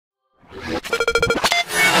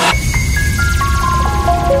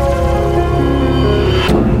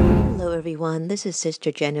everyone. This is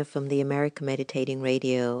Sister Jenna from the American Meditating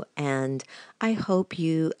Radio, and I hope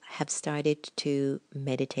you have started to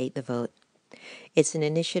meditate the vote. It's an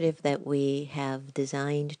initiative that we have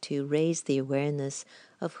designed to raise the awareness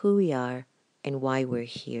of who we are and why we're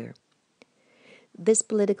here. This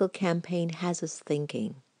political campaign has us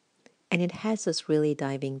thinking, and it has us really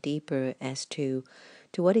diving deeper as to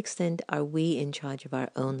what extent are we in charge of our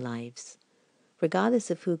own lives.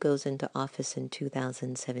 Regardless of who goes into office in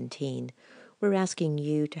 2017, we're asking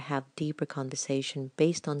you to have deeper conversation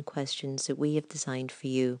based on questions that we have designed for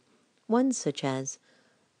you. Ones such as,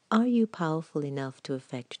 are you powerful enough to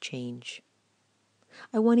affect change?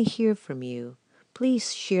 I want to hear from you.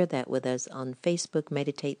 Please share that with us on Facebook,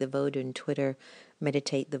 Meditate the Vote, and Twitter,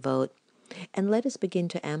 Meditate the Vote. And let us begin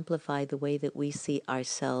to amplify the way that we see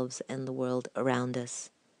ourselves and the world around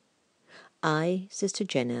us. I, Sister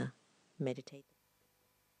Jenna, meditate.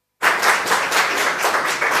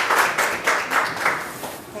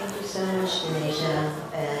 Thank you so much, Denisha.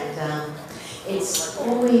 And it's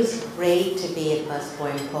always great to be at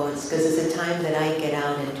Busboy and Poets because it's a time that I get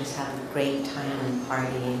out and just have a great time and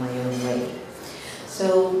party in my own way.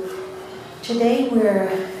 So today we're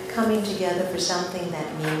coming together for something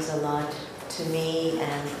that means a lot to me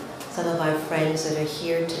and some of our friends that are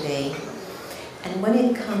here today. And when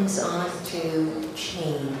it comes on to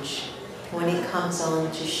change, when it comes on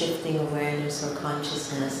to shifting awareness or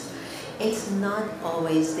consciousness, it's not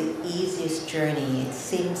always the easiest journey. It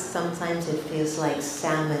seems sometimes it feels like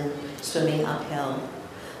salmon swimming uphill,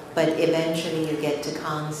 but eventually you get to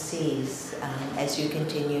calm seas as you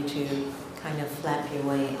continue to kind of flap your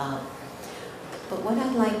way up. But what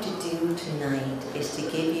I'd like to do tonight is to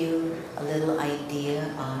give you a little idea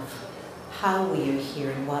of how we are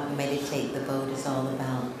here and what Meditate the Vote is all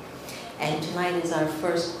about. And tonight is our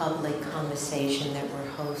first public conversation that we're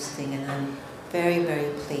hosting, and I'm very,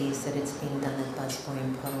 very pleased that it's being done at Busboy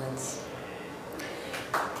and Poets.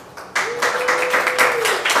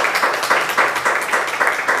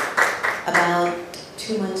 About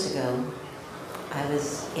 2 months ago, I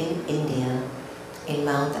was in India, in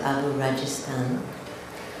Mount Abu Rajasthan,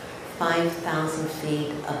 5,000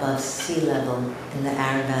 feet above sea level in the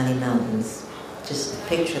Aravalli Mountains. Just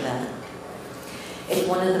picture that. It's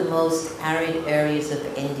one of the most arid areas of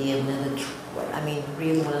India,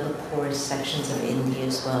 really one of the poorest sections of India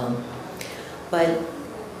as well. But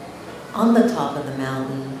on the top of the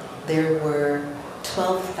mountain, there were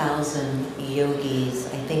 12,000 yogis.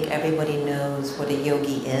 I think everybody knows what a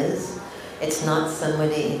yogi is. It's not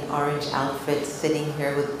somebody in orange outfit sitting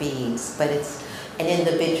here with beads, but it's an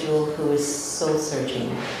individual who is soul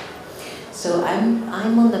searching. So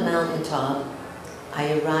I'm on the mountaintop.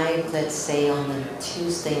 I arrived, let's say, on a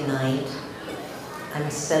Tuesday night. I'm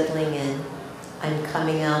settling in. I'm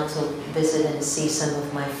coming out to visit and see some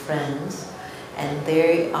of my friends, and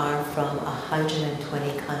they are from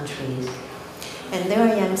 120 countries. And there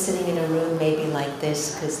I am sitting in a room maybe like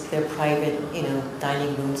this, because they're private,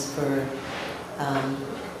 dining rooms for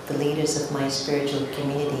the leaders of my spiritual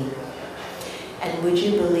community. And would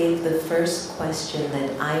you believe the first question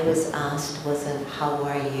that I was asked wasn't, how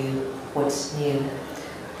are you, what's new?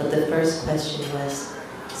 But the first question was,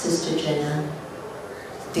 Sister Jenna,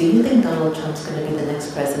 do you think Donald Trump's going to be the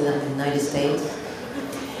next president of the United States?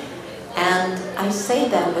 And I say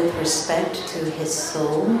that with respect to his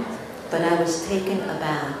soul, but I was taken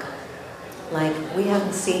aback. Like, we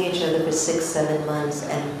haven't seen each other for 6-7 months,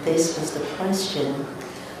 and this was the question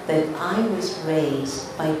that I was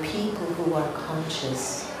raised by people who are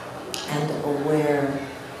conscious and aware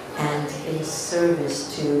and in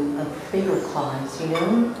service to a bigger cause,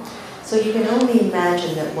 So you can only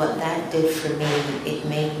imagine that what that did for me, it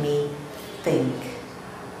made me think.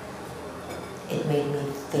 It made me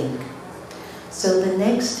think. So the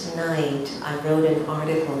next night, I wrote an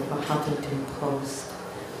article for Huffington Post.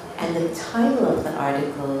 And the title of the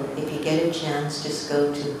article, if you get a chance, just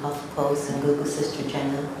go to HuffPost and Google Sister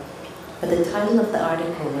Jenna. But the title of the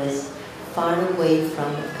article was Far Away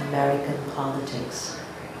from American Politics.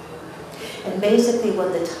 And basically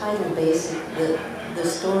what the title, the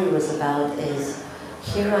story was about is,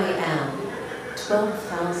 here I am,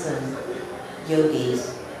 12,000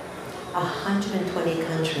 yogis, 120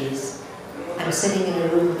 countries. I'm sitting in a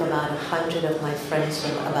room with about 100 of my friends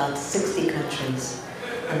from about 60 countries.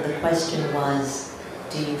 And the question was,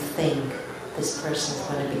 do you think this person's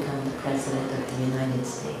going to become the President of the United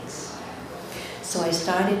States? So I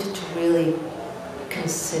started to really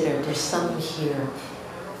consider, there's something here.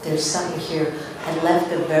 There's something here. I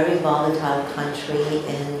left a very volatile country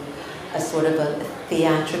in a sort of a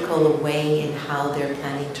theatrical way in how they're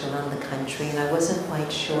planning to run the country, and I wasn't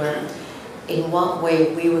quite sure in what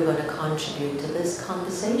way we were going to contribute to this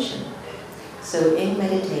conversation. So in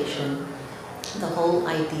meditation, the whole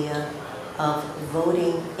idea of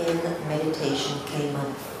voting in meditation came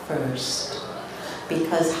up first.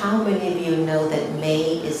 Because how many of you know that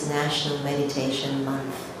May is National Meditation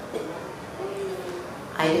Month?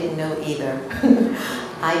 I didn't know either.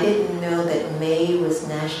 I didn't know that May was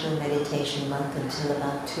National Meditation Month until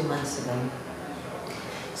about 2 months ago.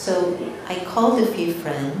 So I called a few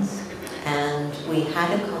friends and we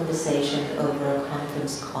had a conversation over a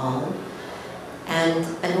conference call, and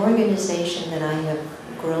an organization that I have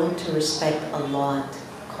grown to respect a lot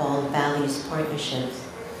called Values Partnerships.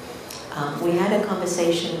 We had a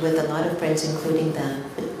conversation with a lot of friends, including them,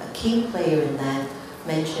 but a key player in that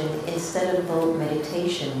mentioned, instead of vote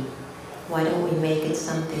meditation, why don't we make it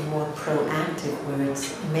something more proactive where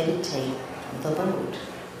it's meditate the vote?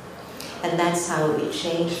 And that's how it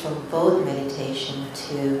changed from vote meditation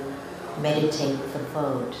to meditate the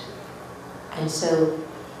vote. And so,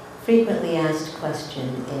 frequently asked question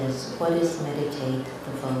is, what is meditate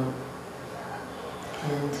the vote?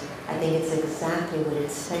 And I think it's exactly what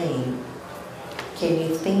it's saying. Can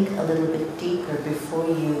you think a little bit deeper before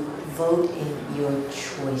you vote in your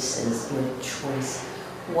choices, your choice?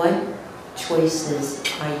 What choices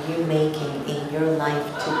are you making in your life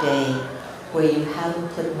today where you haven't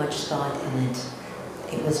put much thought in it?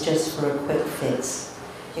 It was just for a quick fix.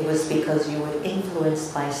 It was because you were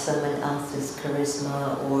influenced by someone else's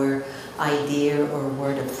charisma or idea or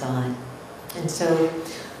word of thought. And so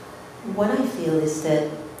what I feel is that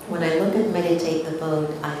when I look at Meditate the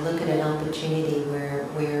Vote, I look at an opportunity where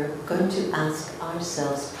we're going to ask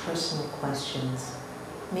ourselves personal questions,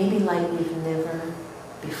 maybe like we've never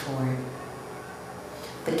before.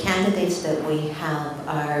 The candidates that we have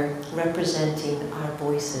are representing our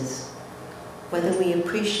voices. Whether we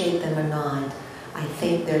appreciate them or not, I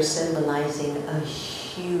think they're symbolizing a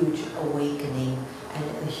huge awakening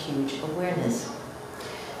and a huge awareness.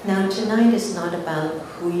 Now, tonight is not about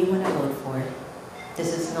who you want to vote for.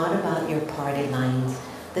 This is not about your party lines.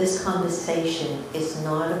 This conversation is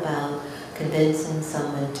not about convincing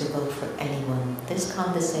someone to vote for anyone. This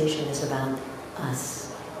conversation is about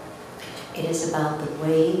us. It is about the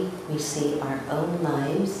way we see our own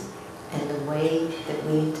lives and the way that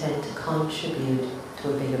we intend to contribute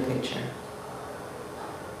to a bigger picture.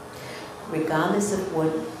 Regardless of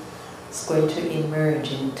what's going to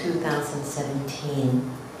emerge in 2017,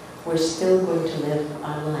 we're still going to live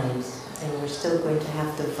our lives, and we're still going to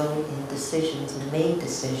have to vote in decisions and make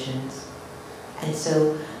decisions. And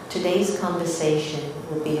so today's conversation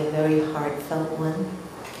will be a very heartfelt one.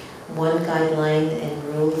 One guideline and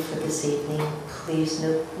rule for this evening, please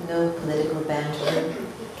no political banter.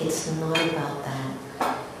 It's not about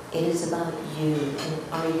that. It is about you, and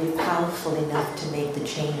are you powerful enough to make the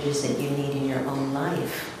changes that you need in your own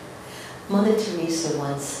life? Mother Teresa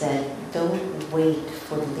once said, don't wait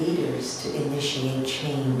for leaders to initiate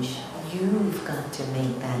change. You've got to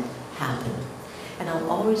make that happen. And I'll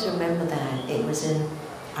always remember that. It was in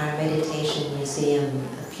our meditation museum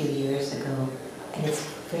a few years ago, and it's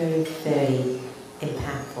very, very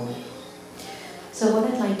impactful. So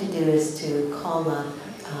what I'd like to do is to call up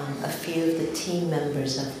a few of the team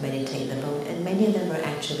members of Meditate the Vote, and many of them are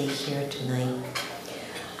actually here tonight.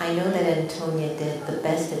 I know that Antonia did the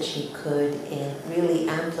best that she could in really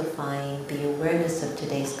amplifying the awareness of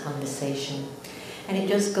today's conversation. And it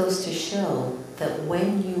just goes to show that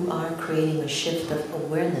when you are creating a shift of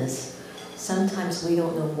awareness, sometimes we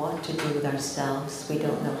don't know what to do with ourselves, we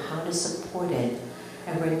don't know how to support it,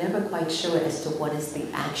 and we're never quite sure as to what is the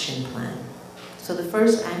action plan. So the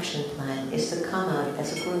first action plan is to come out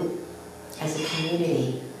as a group, as a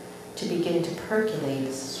community, to begin to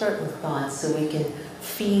percolate certain thoughts so we can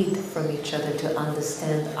feed from each other to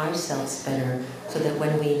understand ourselves better, so that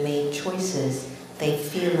when we make choices, they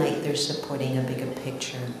feel like they're supporting a bigger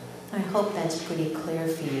picture. I hope that's pretty clear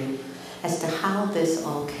for you as to how this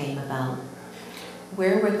all came about.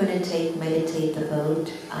 Where we're going to take Meditate the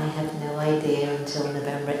Vote, I have no idea until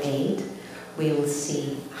November 8th. We will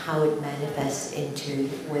see how it manifests into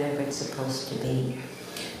whatever it's supposed to be.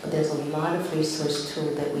 But there's a lot of resource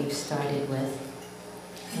tool that we've started with.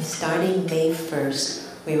 And starting May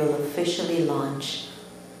 1st, we will officially launch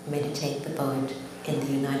Meditate the Vote in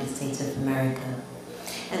the United States of America.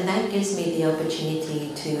 And that gives me the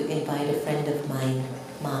opportunity to invite a friend of mine,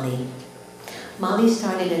 Molly. Molly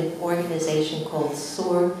started an organization called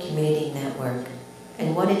SOAR Community Network.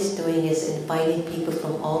 And what it's doing is inviting people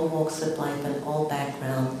from all walks of life and all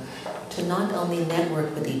backgrounds to not only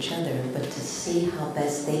network with each other, but to see how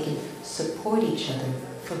best they can support each other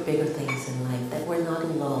for bigger things in life, that we're not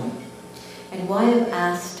alone. And why I've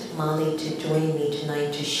asked Molly to join me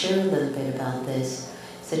tonight to share a little bit about this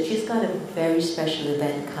is that she's got a very special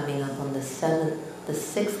event coming up on the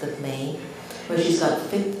 6th of May, where she's got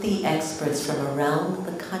 50 experts from around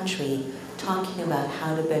the country talking about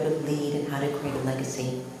how to better lead and how to create a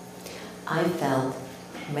legacy. I felt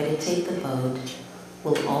Meditate the Vote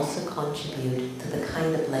will also contribute to the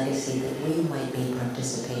kind of legacy that we might be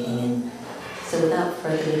participating in. So without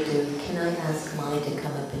further ado, can I ask Molly to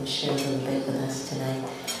come up and share a little bit with us tonight?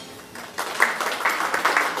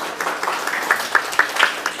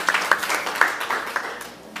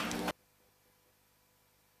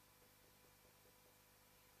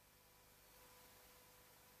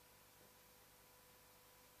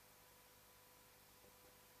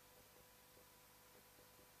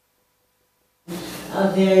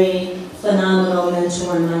 A very phenomenal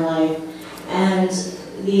mentor in my life. And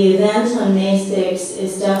the event on May 6th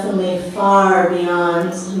is definitely far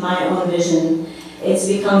beyond my own vision. It's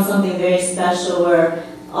become something very special where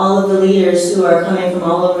all of the leaders who are coming from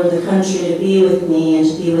all over the country to be with me and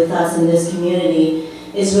to be with us in this community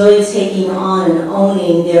is really taking on and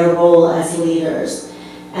owning their role as leaders.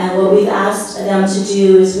 And what we've asked them to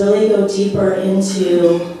do is really go deeper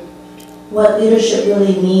into what leadership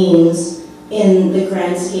really means in the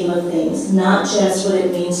grand scheme of things, not just what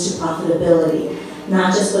it means to profitability,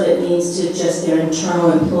 not just what it means to just their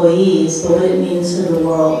internal employees, but what it means for the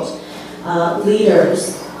world.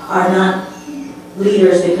 Leaders are not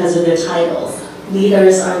leaders because of their titles.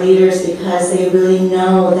 Leaders are leaders because they really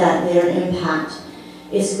know that their impact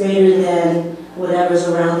is greater than whatever's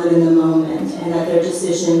around them in the moment, and that their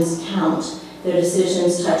decisions count. Their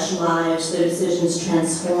decisions touch lives, their decisions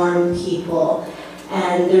transform people,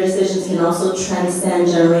 and their decisions can also transcend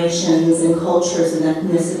generations and cultures and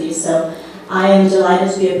ethnicities. So I am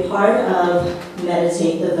delighted to be a part of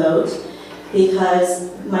Meditate the Vote because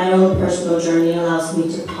my own personal journey allows me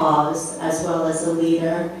to pause as well as a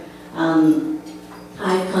leader.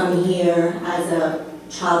 I've come here as a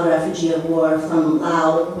child refugee of war from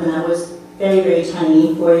Laos when I was very, very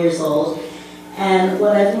tiny, 4 years old. And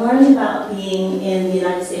what I've learned about being in the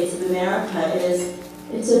United States of America is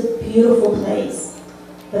it's a beautiful place,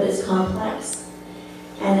 but it's complex.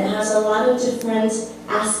 And it has a lot of different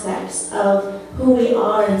aspects of who we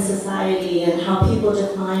are in society and how people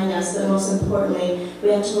define us, but most importantly, we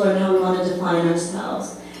have to learn how we want to define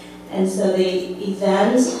ourselves. And so the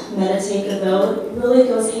event, Meditate the Vote, really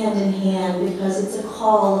goes hand in hand because it's a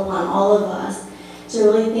call upon all of us to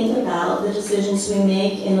really think about the decisions we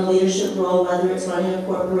make in a leadership role, whether it's running a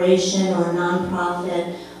corporation or a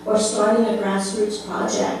nonprofit or starting a grassroots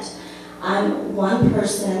project. I'm one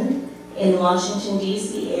person in Washington,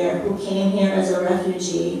 D.C. who came here as a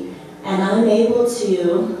refugee, and I'm able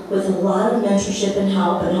to, with a lot of mentorship and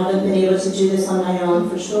help, and haven't been able to do this on my own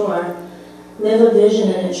for sure, live a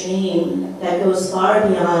vision and a dream that goes far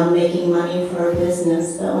beyond making money for a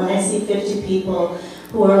business. But when I see 50 people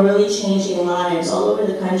who are really changing lives all over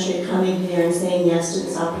the country coming here and saying yes to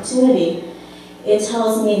this opportunity, it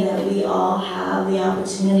tells me that we all have the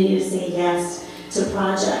opportunity to say yes to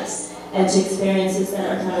projects and to experiences that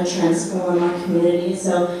are going to transform our community.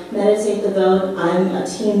 So Meditate the Vote, I'm a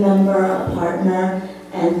team member, a partner,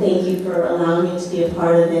 and thank you for allowing me to be a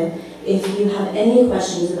part of it. If you have any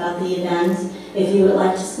questions about the event, if you would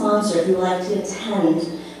like to sponsor, if you would like to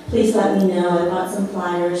attend, please let me know. I've got some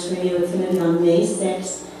flyers for you. It's going to be on May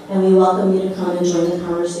 6th, and we welcome you to come and join the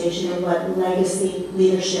conversation of what legacy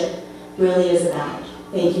leadership really is about.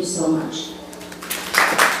 Thank you so much.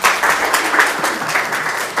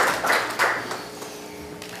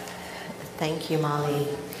 Thank you, Molly.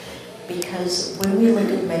 Because when we look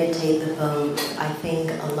at Meditate the Vote, I think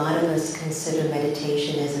a lot of us consider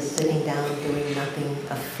meditation as a sitting down doing nothing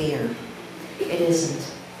of fear. It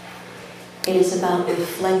isn't. It is about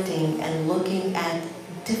reflecting and looking at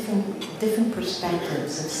different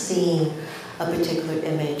perspectives of seeing a particular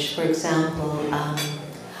image. For example,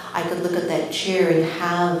 I could look at that chair and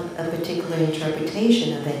have a particular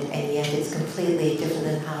interpretation of it, and yet it's completely different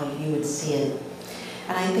than how you would see it.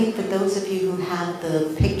 And I think for those of you who have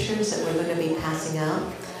the pictures that we're going to be passing out,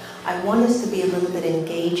 I want us to be a little bit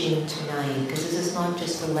engaging tonight, because this is not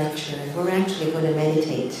just a lecture, and we're actually going to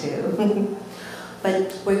meditate too.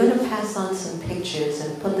 But we're going to pass on some pictures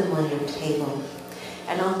and put them on your table.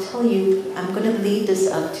 And I'll tell you, I'm going to lead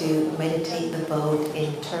this up to Meditate the Vote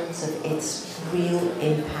in terms of its real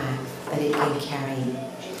impact that it can carry.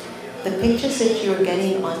 The pictures that you're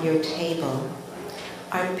getting on your table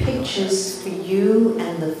are pictures for you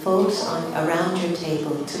and the folks around your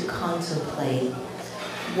table to contemplate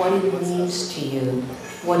what it means to you,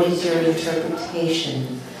 what is your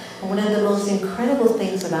interpretation. One of the most incredible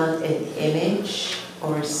things about an image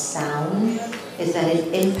or sound is that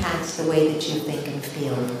it impacts the way that you think and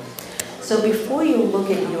feel. So before you look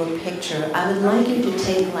at your picture, I would like you to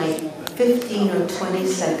take like 15 or 20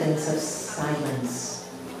 seconds of silence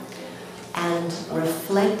and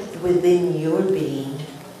reflect within your being,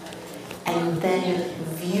 and then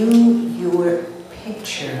view your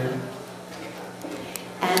picture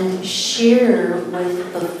and share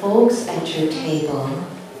with the folks at your table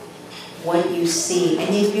what you see.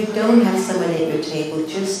 And if you don't have someone at your table,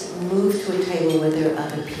 just move to a table where there are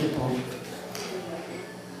other people.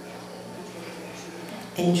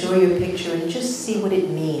 Enjoy your picture and just see what it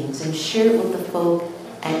means, and share it with the folk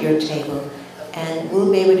at your table. And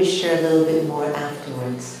we'll be able to share a little bit more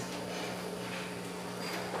afterwards.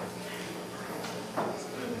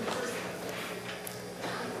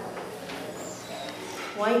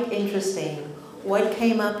 Quite interesting. What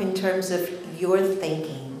came up in terms of your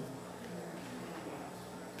thinking?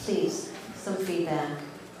 Please, some feedback.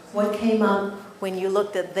 What came up when you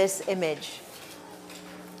looked at this image?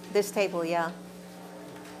 This table, yeah.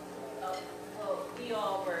 Well, we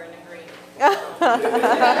all were in agreement.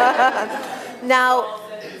 Now,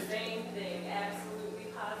 said the same thing,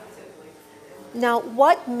 absolutely, positively. now,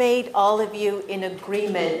 what made all of you in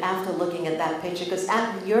agreement after looking at that picture? Because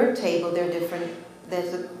at your table,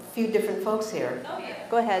 there's a few different folks here. Oh, yeah.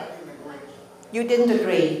 Go ahead. You didn't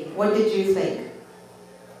agree. What did you think?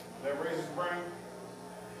 That raises brain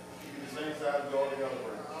should be the same size as all the other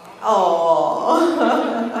brains. Oh,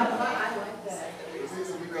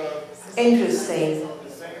 Because interesting. the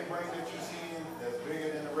same brain that you're seeing that's bigger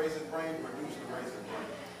than the racist brain produces the racist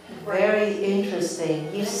brain. Very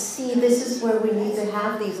interesting. You see, this is where we need to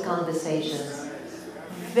have these conversations.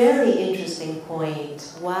 Very interesting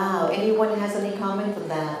point. Wow. Anyone has any comment on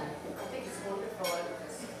that?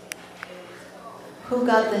 Who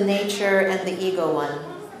got the nature and the ego one?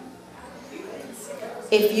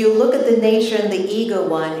 If you look at the nature and the ego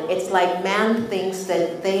one, it's like man thinks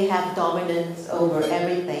that they have dominance over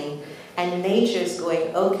everything. And nature's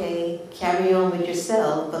going, okay, carry on with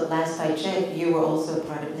yourself, but last I checked, you were also a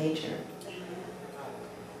part of nature.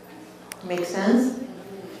 Make sense?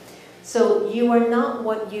 So you are not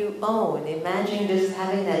what you own. Imagine just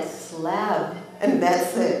having that slab, and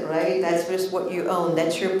that's it, right? That's just what you own.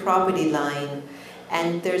 That's your property line.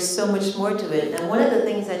 And there's so much more to it. And one of the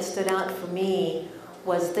things that stood out for me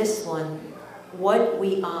was this one, what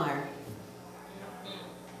we are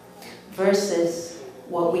versus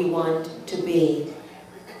what we want to be.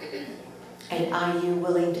 And are you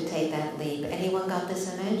willing to take that leap? Anyone got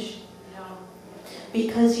this image? No.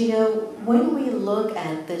 Because, you know, when we look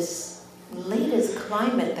at this latest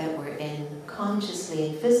climate that we're in, consciously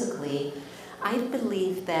and physically, I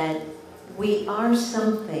believe that we are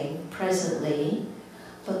something presently,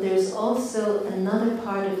 but there's also another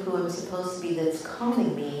part of who I'm supposed to be that's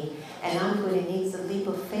calling me, and I'm going to need a leap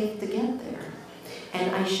of faith to get there.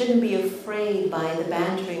 And I shouldn't be afraid by the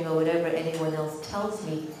bantering or whatever anyone else tells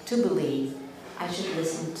me to believe. I should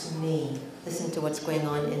listen to me, listen to what's going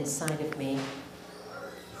on inside of me.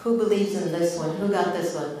 Who believes in this one? Who got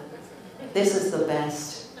this one? This is the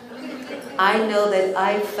best. I know that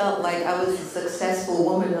I felt like I was a successful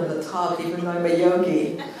woman on the top, even though I'm a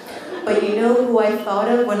yogi. But you know who I thought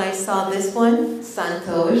of when I saw this one?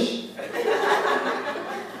 Santosh.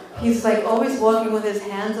 He's like always walking with his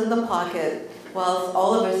hands in the pocket, while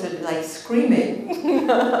all of us are like screaming.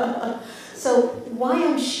 So why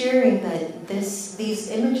I'm sharing that these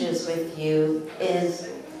images with you is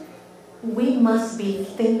we must be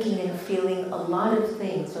thinking and feeling a lot of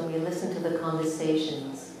things when we listen to the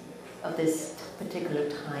conversations of this particular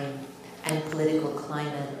time and political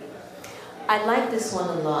climate. I like this one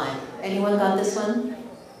a lot. Anyone got this one?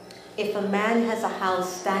 If a man has a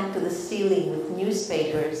house stacked to the ceiling with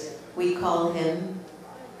newspapers, we call him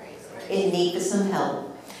in need for some help.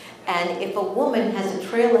 And if a woman has a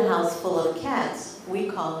trailer house full of cats, we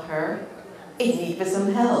call her in need for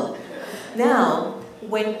some help. Now,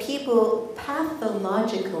 when people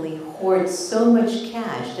pathologically hoard so much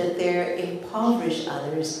cash that they impoverish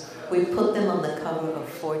others, we put them on the cover of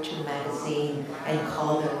Fortune magazine and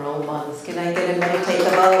call them role models. Can I get a Meditate the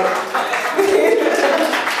Vote?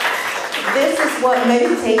 This is what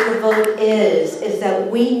Meditate the Vote is that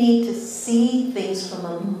we need to see things from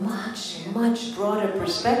a much, much broader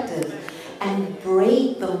perspective and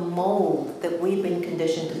break the mold that we've been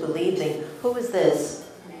conditioned to believe in. Who is this?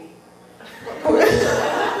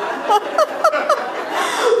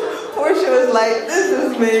 Portia was like, this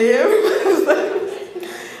is me.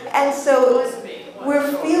 And so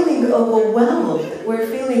we're feeling overwhelmed. We're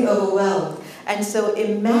feeling overwhelmed. And so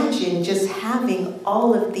imagine just having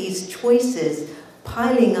all of these choices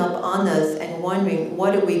piling up on us and wondering,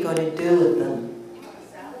 what are we going to do with them?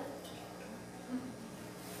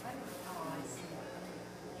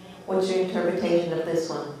 What's your interpretation of this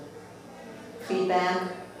one?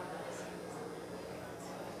 Feedback?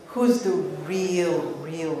 Who's the real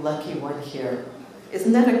lucky one here?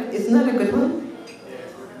 Isn't that a good one?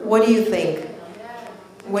 What do you think?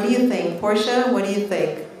 What do you think? Portia, what do you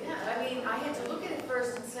think? Yeah, I mean, I had to look at it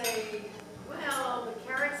first and say, well, the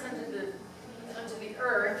carrot's under the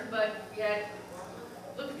earth, but yet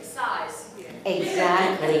look at the size.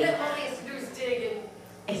 Exactly. All he has to do is dig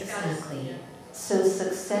and Exactly. So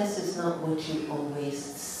success is not what you always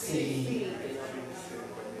see.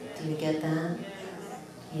 Do you get that?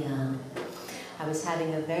 Yeah. I was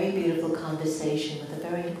having a very beautiful conversation with a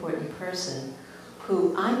very important person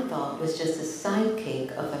who I thought was just a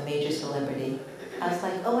sidekick of a major celebrity. I was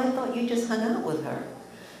like, oh, I thought you just hung out with her.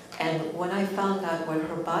 And when I found out what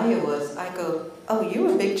her bio was, I go, oh,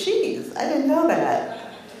 you're a big cheese. I didn't know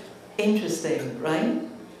that. Interesting, right?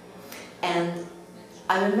 And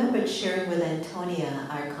I remembered sharing with Antonia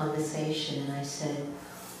our conversation, and I said,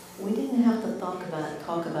 we didn't have to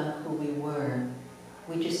talk about who we were.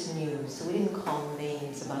 We just knew. So we didn't call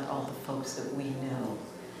names about all the folks that we know.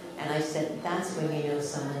 And I said, that's when you know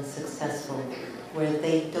someone's successful, where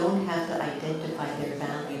they don't have to identify their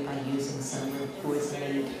value by using someone who has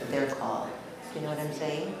made their call. You know what I'm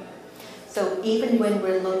saying? So even when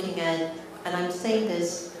we're looking at, and I'm saying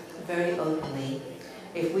this very openly,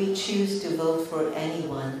 if we choose to vote for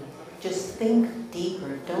anyone, just think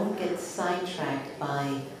deeper. Don't get sidetracked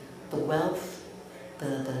by the wealth,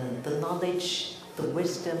 the knowledge, the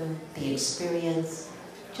wisdom, the experience.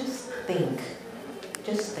 Just think.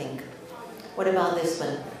 Just think. What about this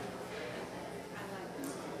one?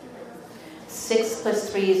 6 plus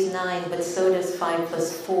 3 is 9, but so does 5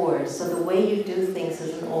 plus 4. So the way you do things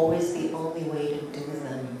isn't always the only way to do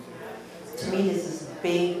them. To me, this is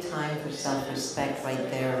big time for self-respect right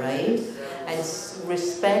there, right? And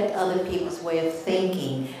respect other people's way of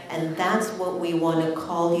thinking. And that's what we want to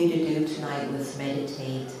call you to do tonight with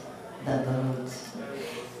Meditate the Vote.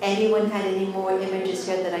 Anyone had any more images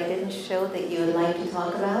here that I didn't show that you would like to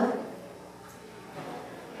talk about?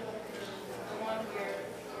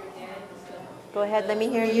 Go ahead, let me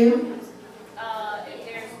hear you. If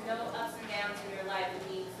there's no ups and downs in your life,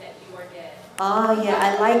 it means that you are dead. Oh yeah,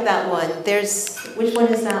 I like that one. Which one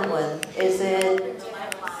is that one? Is it,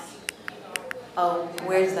 oh,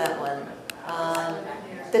 where's that one?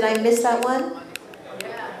 Did I miss that one?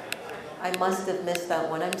 I must have missed that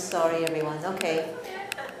one. I'm sorry, everyone. Okay.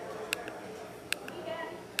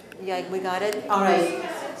 Yeah, we got it? All right.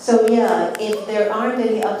 So yeah, if there aren't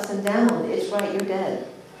any ups and downs, it's right, you're dead.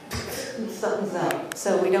 Something's up.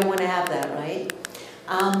 So we don't want to have that, right?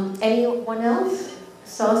 Anyone else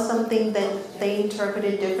saw something that they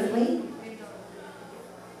interpreted differently?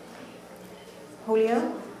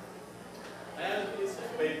 Julio? I have a piece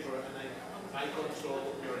of paper and I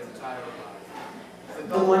control your entire life.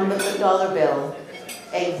 The one with the dollar bill.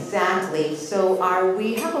 Exactly. So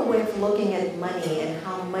we have a way of looking at money and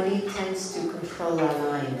how money tends to control our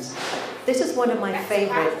lives. This is one of my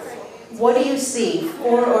favorites. What do you see,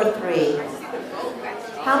 4 or 3?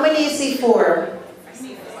 How many see 4?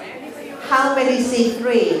 How many see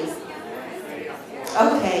 3?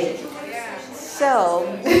 Okay.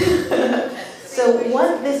 So, so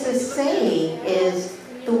what this is saying is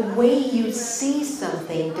the way you see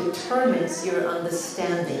something determines your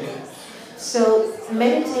understanding. So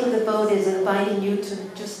Meditate the Vote is inviting you to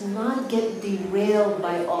just not get derailed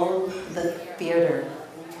by all the theater.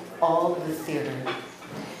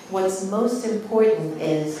 What's most important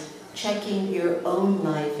is checking your own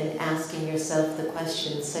life and asking yourself the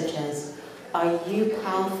questions such as, are you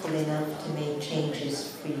powerful enough to make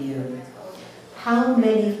changes for you? How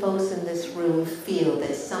many folks in this room feel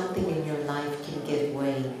that something in your life can give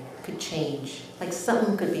way, could change? Like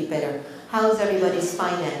something could be better. How's everybody's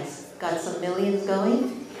finance? Got some millions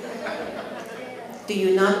going? Do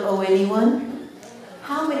you not owe anyone?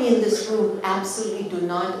 How many in this room absolutely do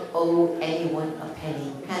not owe anyone a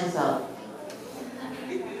penny? Hands up.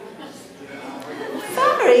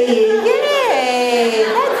 Sorry, yay!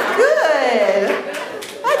 That's good.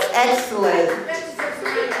 That's excellent.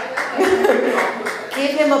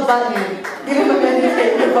 Give him a button. Give him a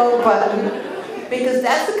Meditate the Vote button. Because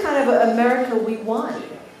that's the kind of America we want.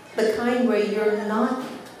 The kind where you're not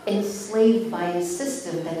enslaved by a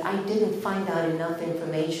system that I didn't find out enough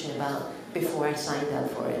information about before I signed up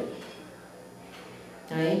for it.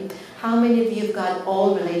 Right? How many of you have got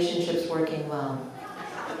all relationships working well?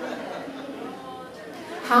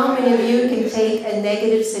 How many of you can take a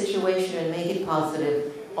negative situation and make it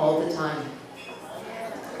positive all the time?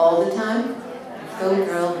 All the time? Go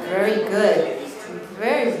girl, very good.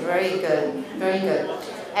 Very, very good, very good.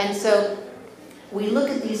 And so we look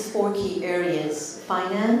at these 4 key areas: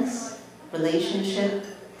 finance, relationship,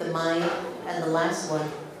 the mind, and the last one,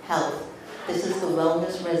 health. This is the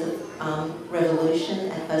wellness revolution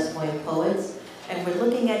at West Point Poets. And we're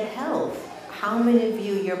looking at health. How many of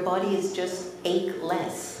you, your body is just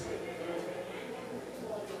acheless?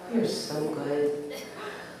 You're so good.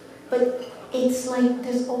 But it's like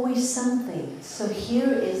there's always something. So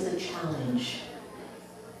here is the challenge.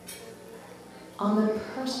 On a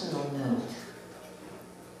personal note,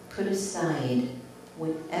 put aside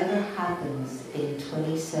whatever happens in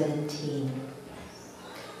 2017.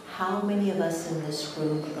 How many of us in this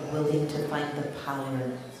room are willing to find the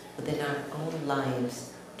power within our own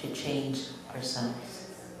lives to change ourselves?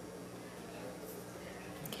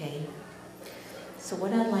 Okay? So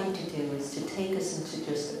what I'd like to do is to take us into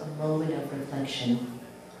just a moment of reflection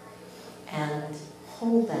and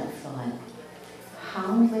hold that thought.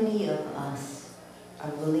 How many of us are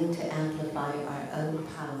willing to amplify our own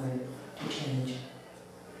power to change?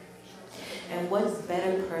 And what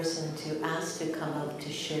better person to ask to come up to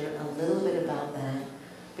share a little bit about that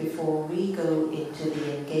before we go into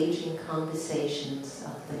the engaging conversations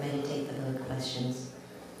of the Meditate the Vote questions.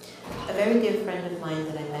 A very dear friend of mine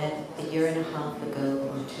that I met a year and a half ago,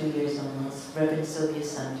 or 2 years almost, Reverend Sylvia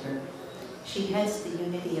Sumter. She heads the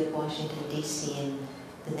Unity of Washington, D.C. in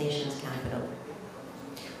the nation's capital.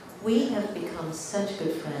 We have become such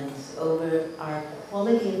good friends over our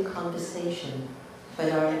quality of conversation,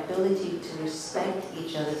 but our ability to respect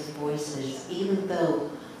each other's voices, even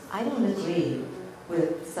though I don't agree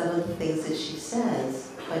with some of the things that she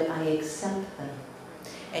says, but I accept them.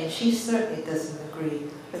 And she certainly doesn't agree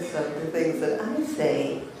with some of the things that I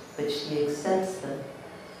say, but she accepts them.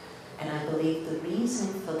 And I believe the reason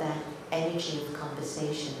for that energy of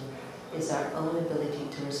conversation is our own ability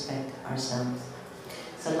to respect ourselves.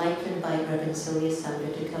 So I'd like to invite Reverend Sylvia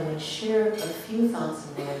Sumter to come and share a few thoughts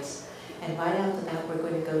and words. And right after that, we're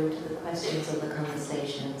going to go into the questions of the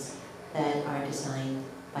conversations that are designed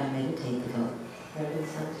by Meditate the Vote. Reverend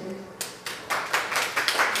Sumter?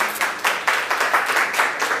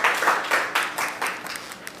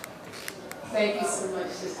 Thank you so much,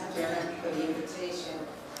 Sister Jenna, for the invitation.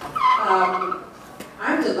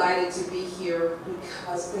 I'm delighted to be here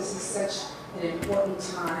because this is such an important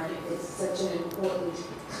time. It's such an important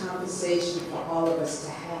conversation for all of us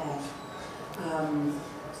to have.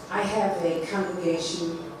 I have a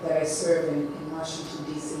congregation that I serve in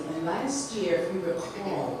Washington, D.C. And last year, if you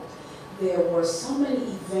recall, there were so many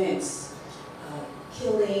events,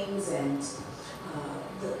 killings, and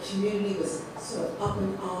the community was sort of up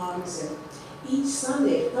in arms. And each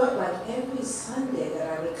Sunday, it felt like every Sunday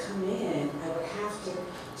that I would come in, I would have to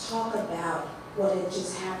talk about what had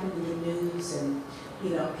just happened in the news, and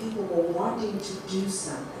people were wanting to do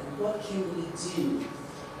something. What can we do?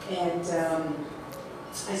 And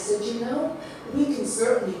I said, we can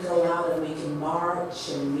certainly go out and we can march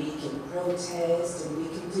and we can protest and we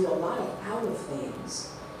can do a lot of outer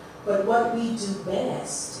things. But what we do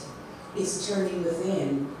best is turning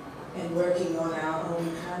within and working on our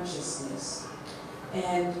own consciousness.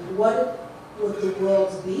 And what would the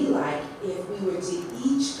world be like if we were to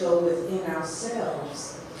each go within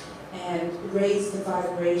ourselves and raise the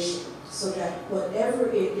vibration so that whatever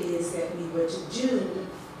it is that we were to do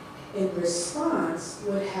in response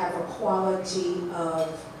would have a quality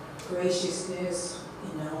of graciousness,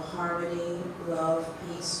 harmony, love,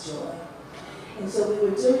 peace, joy. And so we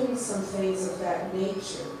were doing some things of that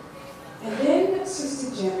nature. And then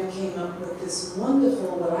Sister Jenna came up with this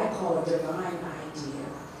wonderful, what I call a divine idea.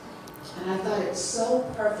 And I thought it's so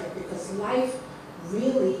perfect because life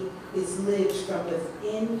really is lived from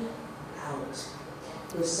within out.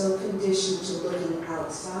 We're so conditioned to looking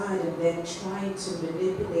outside and then trying to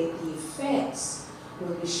manipulate the effects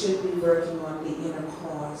when we should be working on the inner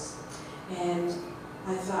cause. And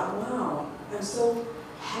I thought, wow, I'm so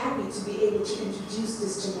happy to be able to introduce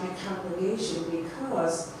this to my congregation,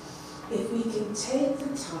 because if we can take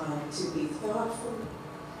the time to be thoughtful,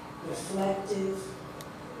 reflective,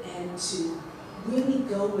 and to really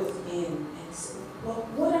go within and say, well,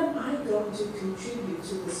 what am I going to contribute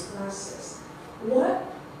to this process?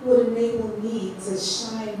 What would enable me to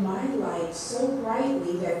shine my light so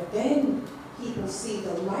brightly that then people see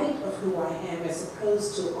the light of who I am as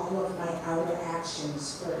opposed to all of my outer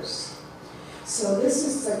actions first? So this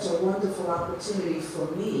is such a wonderful opportunity for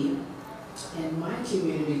me and my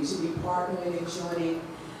community to be partnering and joining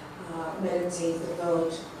Meditate the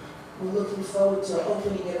Vote we're looking forward to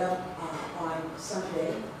opening it up on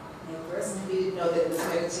Sunday. And first, we didn't know that it was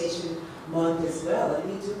meditation month as well, and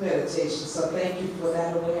we do meditation, so thank you for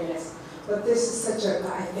that awareness. But this is such a,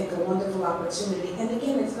 I think, a wonderful opportunity. And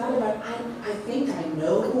again, it's not about, I think I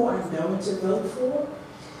know who I'm going to vote for,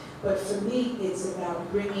 but for me, it's about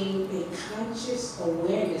bringing a conscious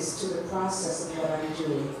awareness to the process of what I'm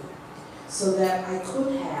doing, so that I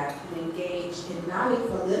could have and engage in not a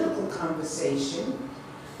political conversation,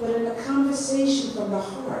 but in a conversation from the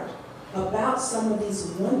heart about some of these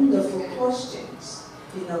wonderful questions.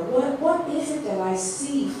 You know, what is it that I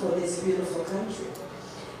see for this beautiful country?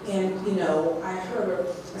 And, you know, I heard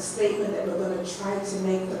a statement that we're going to try to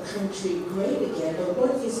make the country great again, but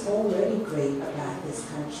what is already great about this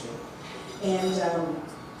country? And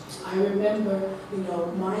I remember, you know,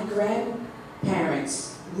 my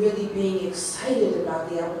grandparents really being excited about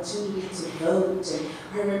the opportunity to vote, and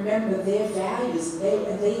I remember their values,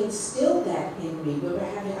 and they instilled that in me.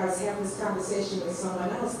 I was having this conversation with someone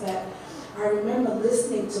else that I remember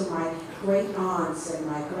listening to my great aunts and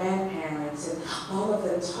my grandparents and all of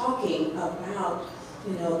them talking about,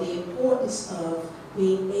 you know, the importance of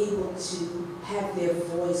being able to have their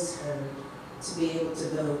voice heard, to be able to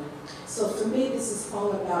vote. So for me, this is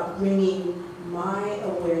all about bringing my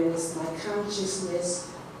awareness, my consciousness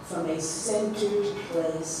from a centered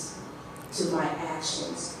place to my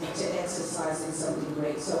actions and to exercising something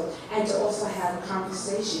great. So, and to also have a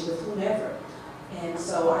conversation with whomever. And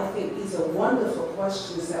so I think these are wonderful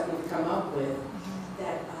questions that we've come up with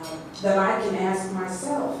that I can ask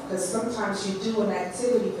myself, because sometimes you do an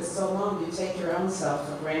activity for so long you take your own self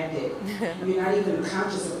for granted. You're not even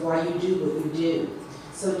conscious of why you do what you do.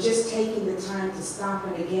 So just taking the time to stop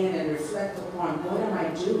and again and reflect upon what am I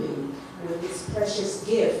doing with this precious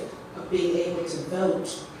gift of being able to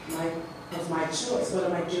vote of my choice. What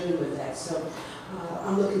am I doing with that? So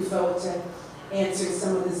I'm looking forward to answering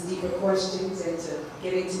some of these deeper questions and to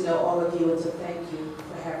getting to know all of you, and to thank you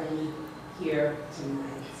for having me here tonight.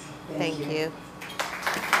 Thank you.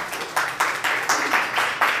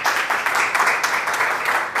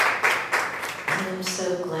 I'm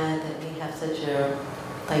so glad that we have such a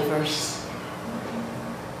diverse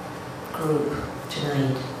group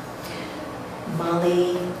tonight.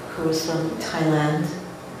 Molly, who's from Thailand,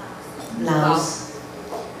 Laos,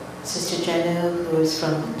 Sister Jenu, who's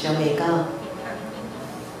from Jamaica,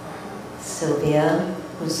 Sylvia,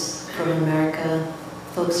 who's from America,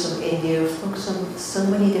 folks from India, folks from so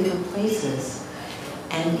many different places.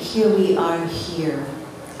 And here we are here.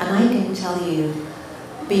 And I can tell you,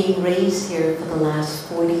 being raised here for the last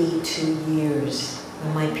 42 years,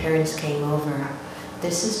 when my parents came over,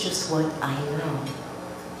 this is just what I know.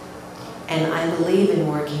 And I believe in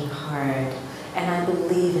working hard, and I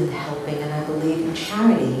believe in helping, and I believe in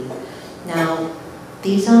charity. Now,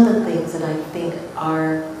 these are the things that I think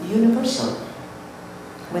are universal.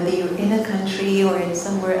 Whether you're in a country or in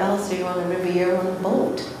somewhere else, or you're on a river, you're on a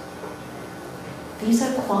boat. These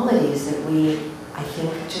are qualities that we, I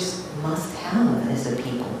think, just must have as a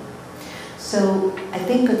people. So I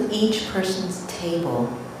think at each person's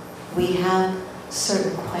table, we have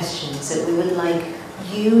certain questions that we would like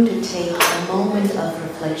you to take a moment of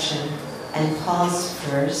reflection and pause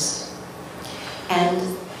first.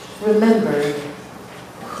 And remember,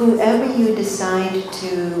 whoever you decide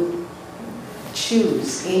to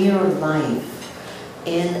choose in your life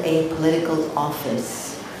in a political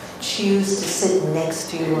office, choose to sit next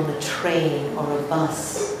to you on a train or a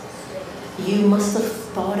bus, you must have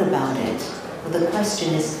thought about it. Well, the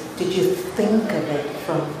question is, did you think of it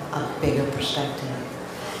from a bigger perspective?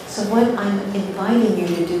 So what I'm inviting you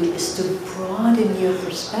to do is to broaden your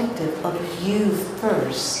perspective of you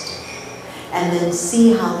first, and then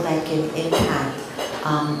see how that can impact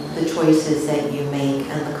the choices that you make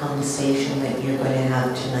and the conversation that you're going to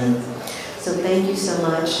have tonight. So thank you so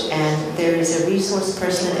much, and there is a resource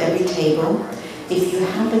person at every table. If you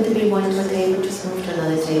happen to be one of the table, just move to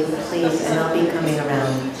another table, please, and I'll be coming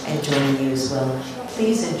around and joining you as well.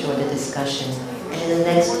 Please enjoy the discussion, and in the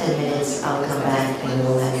next 10 minutes, I'll come back and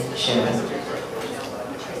we'll have sharing.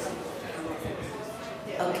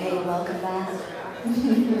 Okay, welcome back.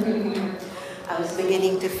 I was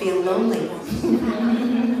beginning to feel lonely.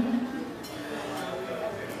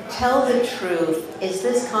 Tell the truth. Is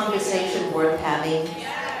this conversation worth having?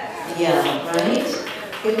 Yeah, right?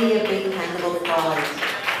 Give me a big hand of applause.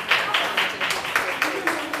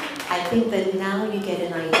 I think that now you get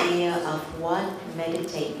an idea of what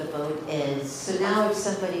Meditate the Vote is. So now if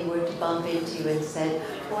somebody were to bump into you and said,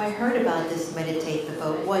 oh, I heard about this Meditate the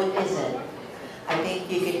Vote, what is it? I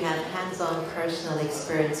think you can have hands-on personal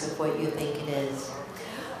experience of what you think it is.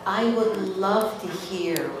 I would love to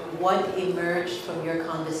hear what emerged from your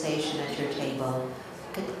conversation at your table.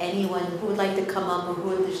 Could anyone who would like to come up or who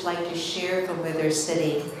would just like to share from where they're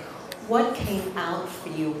sitting, what came out for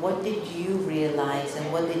you? What did you realize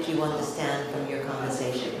and what did you understand from your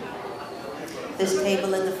conversation? This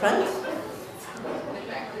table in the front?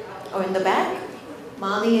 Or in the back?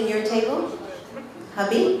 Molly, in your table?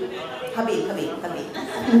 Hubby? Hubby.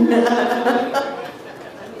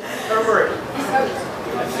 Herbert.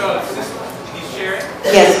 So, can you share it?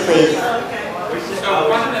 Yes, please. So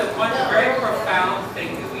one very profound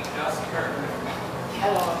thing that we just heard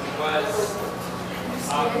was,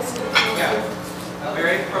 a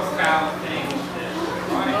very profound thing that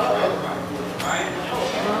Ryan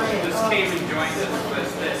just came and joined us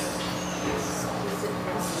was this.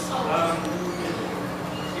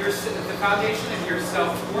 The foundation of your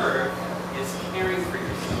self-worth is caring for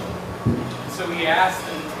yourself. So we asked,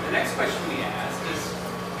 and the next question we asked is,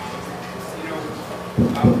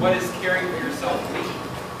 what does caring for yourself mean?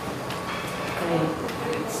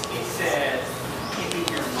 He said, keeping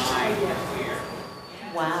your mind clear.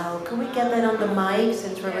 Wow, can we get that on the mic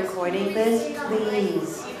since we're recording this,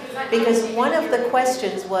 please? Because one of the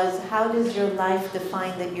questions was, how does your life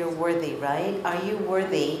define that you're worthy, right? Are you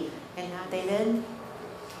worthy? And how, David?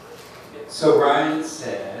 So Ryan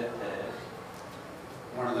said that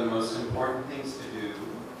one of the most important things to do,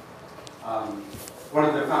 one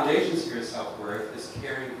of the foundations of your self-worth is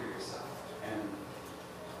caring for yourself.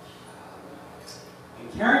 And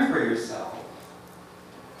caring for yourself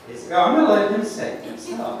is, I'm going to let him say it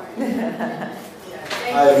himself.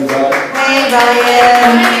 Hi, everybody. Hey,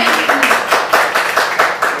 Ryan.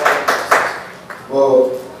 Well,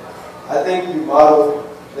 I think you model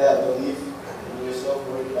that belief in yourself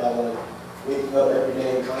by like waking up every day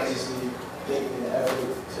and consciously taking the effort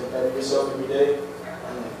to better yourself every day,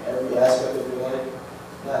 and like every aspect of your life.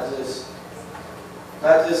 Not just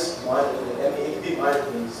mindfulness. I mean, it can be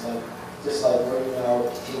mindfulness, like just like working out,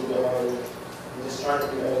 a little bit harder, and just trying to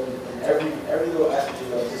do every little aspect of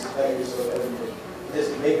your life, just better yourself every day. Just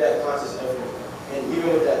make that conscious effort, and even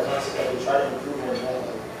with that conscious effort, try to improve on that.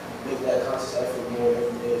 Like, make that conscious effort more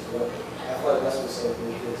every day as well. I feel like that's what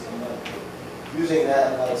self-worth is. And like, using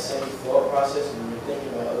that like same thought process when you're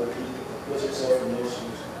thinking about other people, put yourself in their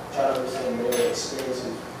shoes, try to understand their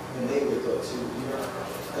experiences when they wake up too,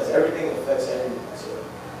 because everything affects everything. So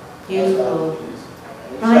beautiful.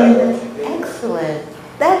 Ryan, that's excellent.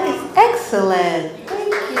 That is excellent.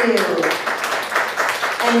 Thank you.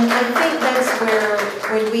 And I think that's where,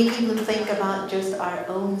 when we even think about just our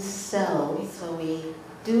own selves, so we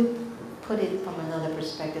do put it from another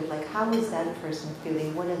perspective, like how is that person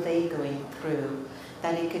feeling? What are they going through?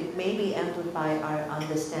 That it could maybe amplify our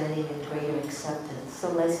understanding and greater acceptance. So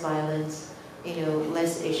less violence,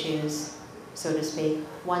 less issues, so to speak.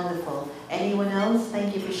 Wonderful. Anyone else?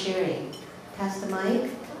 Thank you for sharing. Pass the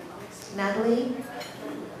mic. Natalie?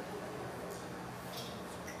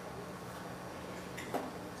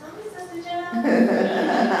 How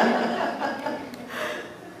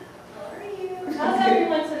are you? How's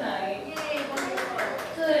everyone tonight? Yay, wonderful.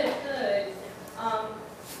 Good.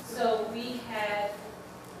 So we had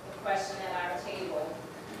a question at our table.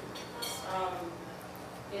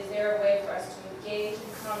 Is there a way for us to engage in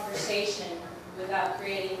conversation without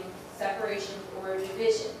creating separation or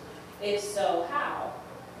division? If so, how?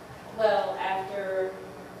 Well, after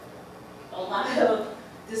a lot of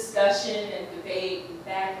discussion and debate and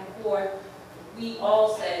back and forth, we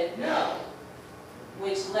all said no,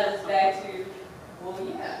 which led us back to, well,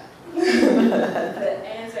 yeah. The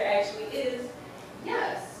answer actually is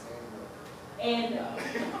yes and no.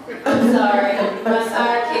 I'm sorry, my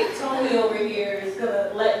sidekick Tony over here is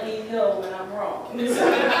gonna let me know when I'm wrong.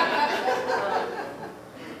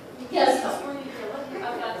 Yes, Tony. I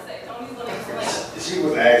was about to say, Tony's gonna explain. She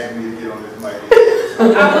was asking me to get on this mic.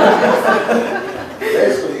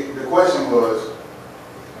 Basically, the question was,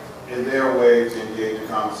 is there a way to engage in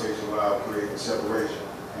conversation without creating separation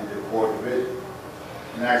and or division?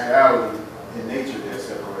 In actuality, in nature, there's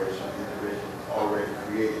separation and division already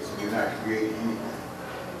created, so you're not creating anything.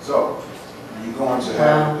 So, you're going to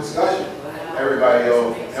have a discussion. Everybody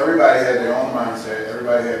has their own mindset,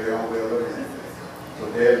 everybody has their own way of looking at things. So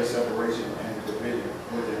there's a separation and division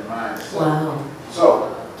within the mind itself. Wow. So,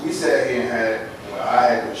 we sat here and I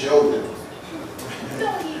had the children.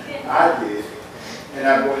 I did. And I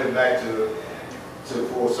brought it back to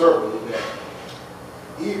full circle that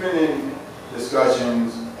even in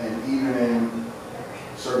discussions and even in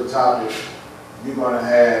certain topics, you're going to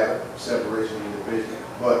have separation and division.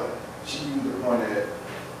 But she used the point that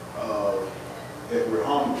if we're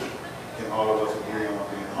hungry, can all of us agree on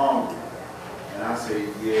being hungry? And And I say,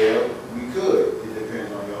 yeah, we could. It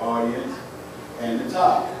depends on your audience and the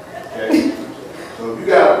topic. Okay? So if you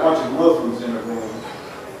got a bunch of Muslims in the room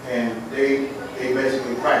and they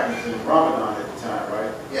basically practicing Ramadan at the time,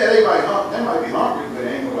 right? Yeah, they might be hungry, but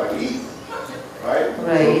they ain't nobody eat. Right? So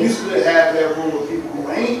if you split half that room with people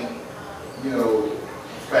who ain't,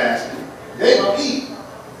 fasting, they gonna eat.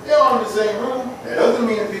 They're all in the same room. That doesn't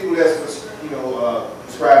mean the people that's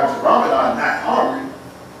prescribing to Ramadan not hungry,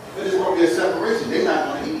 but there's gonna be a separation. They're not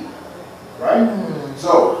gonna eat. Right?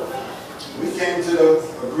 So we came to the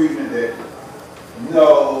agreement that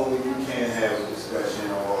no, you can't have a discussion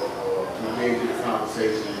or engage in a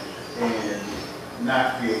conversation and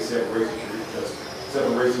not create separation because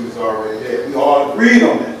separation is already there. We all agreed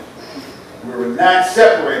on that. We were not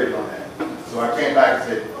separated on that. So I came back and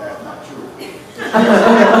said, that's not true.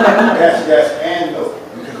 That's yes and no.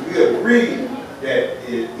 Because we agreed that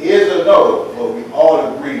it is a no, but we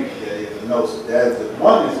all agreed that it is a no. So that is the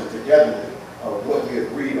oneness and togetherness of what we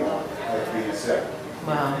agreed on as being separate.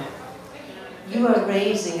 Wow. You are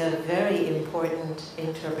raising a very important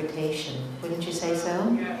interpretation, wouldn't you say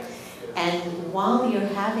so? Yes. And while you're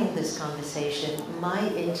having this conversation, my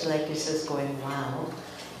intellect is just going, wow.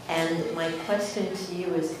 And my question to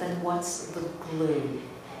you is then what's the glue?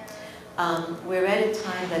 We're at a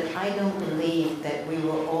time that I don't believe that we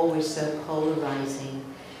were always so polarizing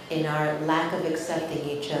in our lack of accepting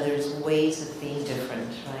each other's ways of being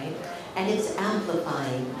different, right? And it's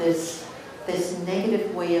amplifying. This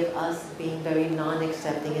negative way of us being very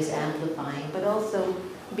non-accepting is amplifying, but also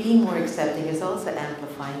being more accepting is also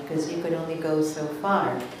amplifying because you can only go so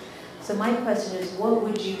far. So my question is, what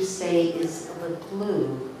would you say is the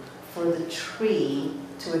glue for the tree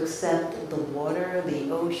to accept the water,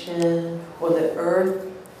 the ocean, or the earth,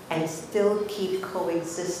 and still keep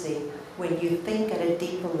coexisting when you think at a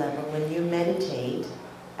deeper level, when you meditate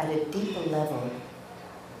at a deeper level?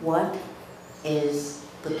 What is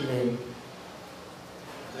the glue?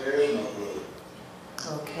 There is no glue.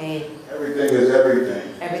 Okay. Everything is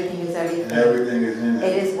everything. Everything is everything. And everything is in it.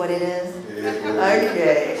 It is what it is? It is what it is.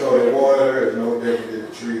 Okay. So the water is no different than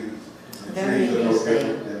the trees. The Very trees are no interesting.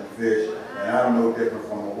 different than the fish. And I'm no different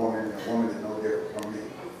from a woman, and a woman is no different from me.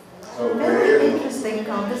 So Very interesting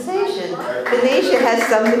conversation. Venetia has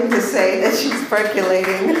something to say that she's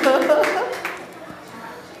percolating.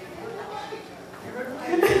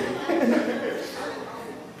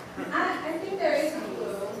 I think there is a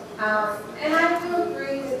glue. And I do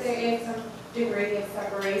agree that there is some degree of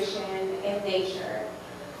separation in nature.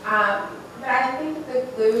 But I think the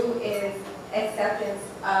glue is acceptance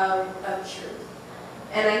of truth.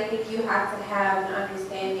 And I think you have to have an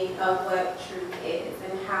understanding of what truth is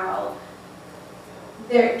and how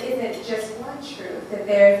there isn't just one truth, that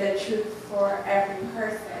there's a truth for every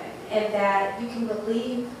person, and that you can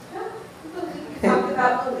believe, we talked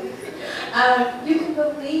about belief, you can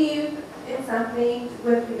believe in something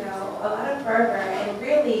with, a lot of fervor and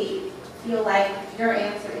really feel like your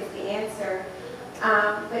answer is the answer.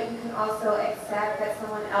 But you can also accept that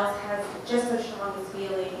someone else has just as strong a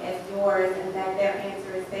feeling as yours, and that their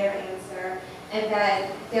answer is their answer, and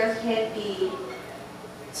that there can't be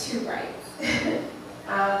two rights.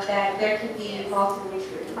 That there can be multiple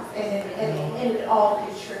truths, and it all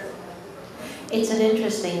be true. It's an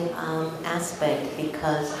interesting aspect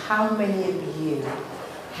because how many of you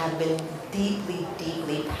have been deeply,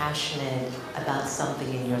 deeply passionate about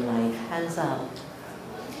something in your life? Hands up.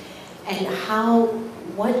 And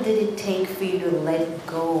what did it take for you to let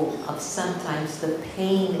go of sometimes the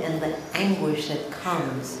pain and the anguish that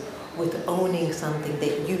comes with owning something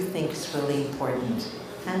that you think is really important?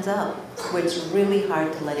 Hands up, where it's really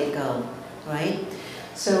hard to let it go, right?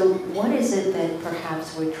 So what is it that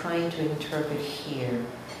perhaps we're trying to interpret here?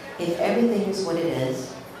 If everything is what it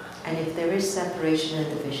is, and if there is separation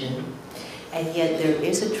and division, and yet there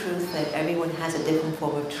is a truth that everyone has a different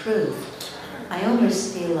form of truth, I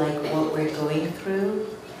almost feel like what we're going through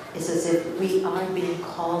is as if we are being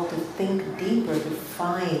called to think deeper, to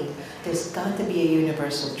find there's got to be a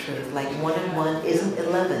universal truth, like 1 and 1 isn't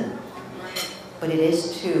 11, but it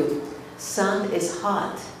is 2. Sun is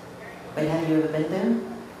hot, but have you ever been there?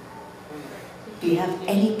 Do you have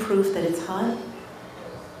any proof that it's hot?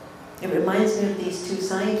 It reminds me of these 2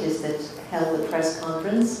 scientists that held a press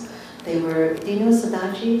conference. They were, do you know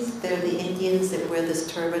Sadachis? They're the Indians that wear this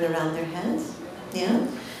turban around their heads. Yeah?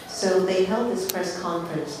 So they held this press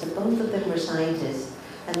conference, but both of them were scientists,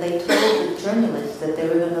 and they told the journalists that they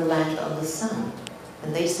were going to land on the sun.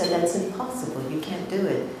 And they said, that's impossible, you can't do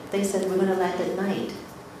it. They said, we're going to land at night.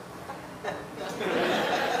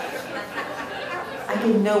 I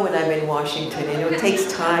can know when I'm in Washington, it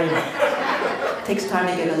takes time. It takes time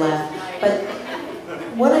to get a laugh. But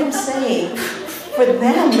what I'm saying, for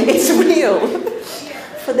them it's real.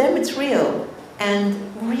 For them it's real. And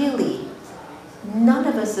really, none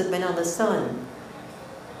of us have been on the sun.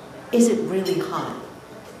 Is it really hot?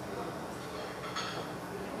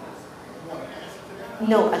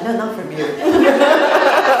 No, not from you.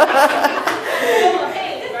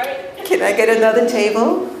 Can I get another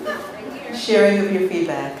table? Sharing of your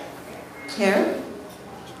feedback. Here?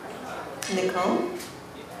 Nicole?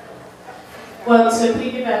 Well, to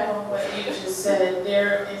piggyback on what you just said,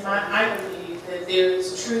 I believe that there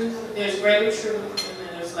is truth, there's greater truth, and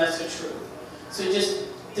then there's lesser truth. So it just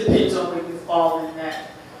depends on where you fall in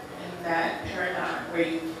that paradigm,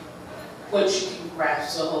 what you can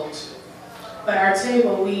grasp or hold to. But our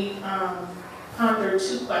table, we pondered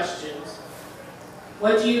two questions.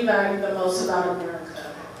 What do you value the most about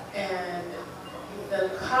America? And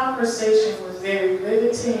the conversation was very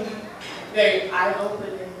riveting, very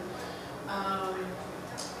eye-opening.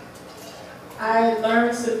 I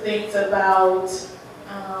learned some things about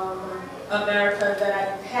America that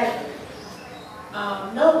I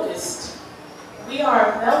hadn't noticed. We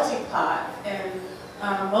are a melting pot, and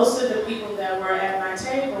most of the people that were at my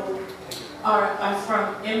table are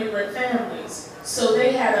from immigrant families. So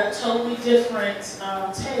they had a totally different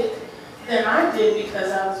take than I did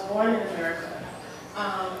because I was born in America.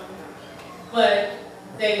 But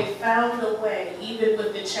they found a way, even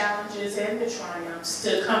with the challenges and the triumphs,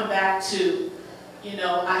 to come back to,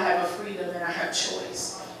 I have a freedom and I have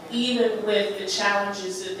choice. Even with the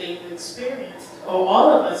challenges that they've experienced, or all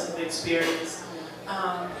of us have experienced,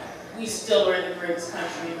 we still are in the greatest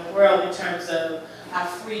country in the world in terms of our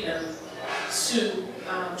freedom to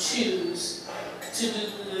choose to do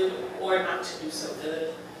good or not to do so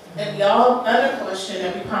good. And the other question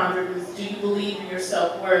that we pondered is, do you believe in your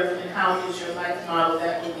self-worth, and how is your life model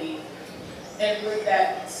that belief? And with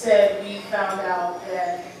that said, we found out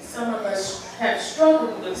that some of us have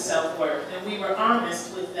struggled with self-worth, and we were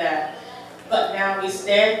honest with that. But now we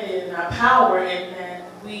stand in our power, and that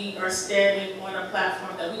we are standing on a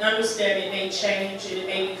platform that we understand it may change and it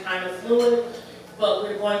may be kind of fluid, but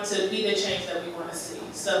we're going to be the change that we want to see.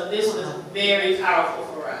 So this was very powerful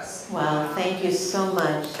for us. Wow, thank you so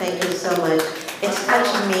much. Thank you so much. It's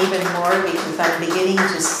touching me even more because I'm beginning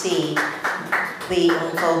to see the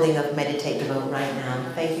unfolding of Meditate the Vote right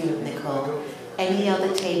now. Thank you, Nicole. Any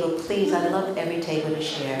other table, please? I'd love every table to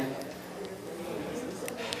share.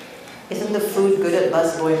 Isn't the food good at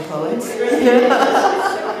Busboy Poets?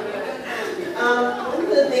 One of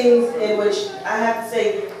the things in which I have to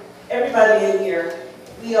say, everybody in here,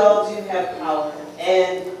 we all do have power.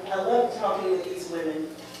 And I love talking with these women.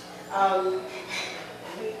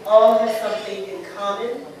 We all have something in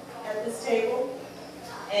common at this table.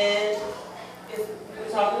 And we're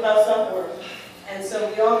talking about self-worth. And so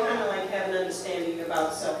we all kind of like have an understanding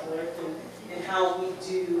about self-worth and how we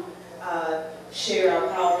do share our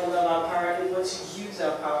power and love our power and want to use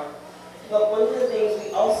our power. But one of the things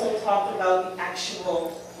we also talked about the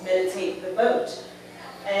actual meditate the vote.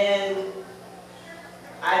 And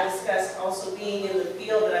I discussed also being in the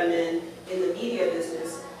field that I'm in the media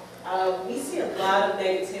business. We see a lot of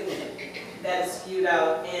negativity that is spewed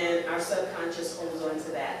out, and our subconscious holds on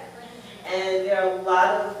to that. And there are a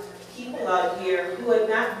lot of people out here who are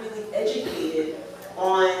not really educated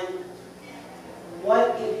on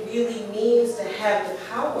what it really means to have the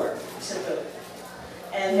power to vote.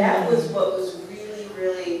 And that was what was really,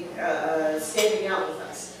 really standing out with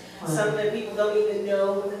us. Some of the people don't even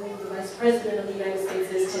know who the Vice President of the United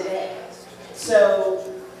States is today.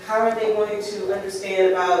 So how are they going to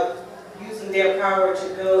understand about using their power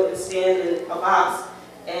to go and stand in a box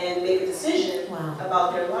and make a decision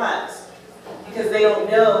about their lives? Because they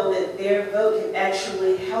don't know that their vote can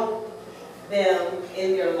actually help them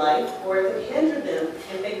in their life, or it can hinder them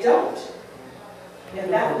if they don't.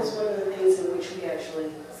 And that was one of the things in which we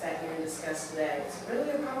actually sat here and discussed today. It's really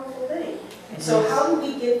a powerful thing. So how do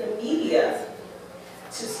we get the media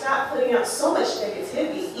to stop putting out so much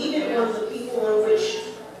negativity, even on the people in which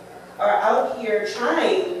are out here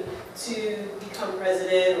trying to become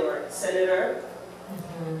president or senator?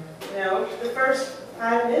 You know, the first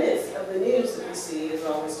 5 minutes of the news that we see is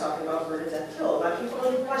always talking about murder, death, kill. A lot of people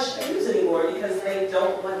don't watch the news anymore because they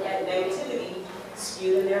don't want that negativity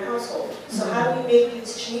spewed in their household. So how do we make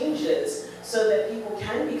these changes so that people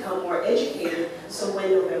can become more educated, so when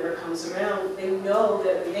November comes around, they know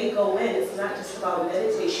that when they go in, it's not just about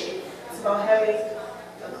meditation, it's about having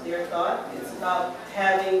a clear thought, it's about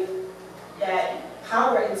having that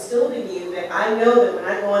power instilled in you that I know that when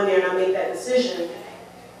I go in there and I make that decision,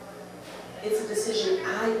 it's a decision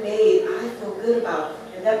I made, I feel good about.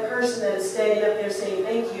 And that person that is standing up there saying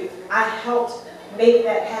thank you, I helped make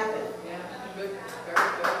that happen. Yeah, good, very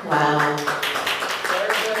good. Wow.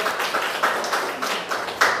 Very good.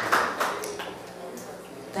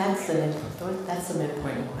 That's some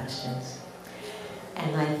important questions.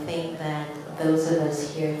 And I think that those of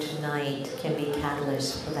us here tonight can be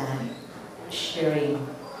catalysts for that, sharing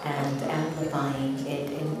and amplifying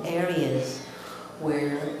it in areas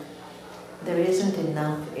where there isn't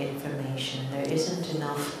enough information, there isn't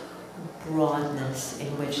enough broadness in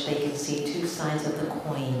which they can see two sides of the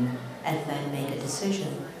coin and then make a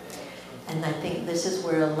decision. And I think this is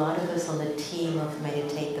where a lot of us on the team of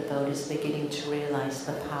Meditate the Vote is beginning to realize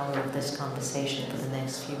the power of this conversation for the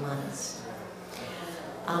next few months.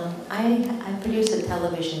 I produce a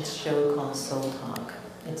television show called Soul Talk.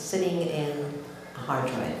 It's sitting in a hard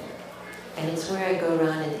drive. And it's where I go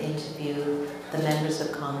around and interview the members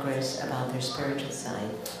of Congress about their spiritual side.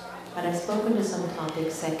 But I've spoken to some top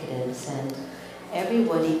executives and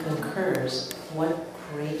everybody concurs, what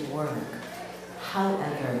great work.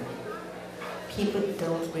 However, people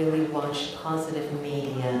don't really watch positive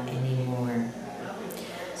media anymore.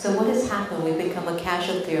 So what has happened? We've become a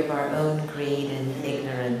casualty of our own greed and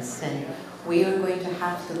ignorance, and we are going to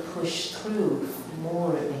have to push through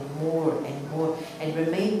more and more and more and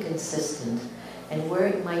remain consistent. And where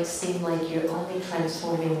it might seem like you're only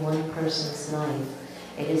transforming one person's life,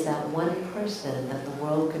 it is that one person that the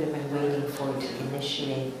world could have been waiting for to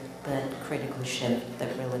initiate that critical shift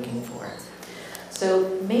that we're looking for.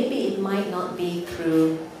 So maybe it might not be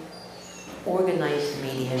through organized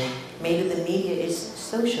media. Maybe the media is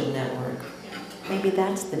social network. Maybe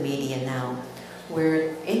that's the media now,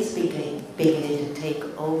 where it's beginning to take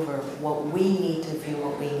over what we need to view,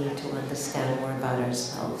 what we need to understand more about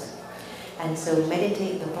ourselves. And so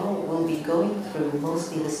Meditate the Vote will be going through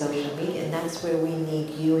mostly the social media, and that's where we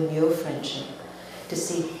need you and your friendship to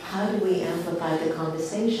see how do we amplify the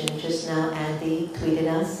conversation. Just now Andy tweeted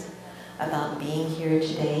us about being here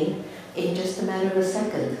today in just a matter of a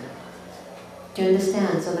second. Do you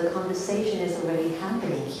understand? So the conversation is already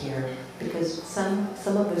happening here because some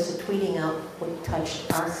of us are tweeting out what touched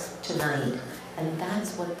us tonight. And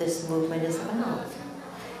that's what this movement is about.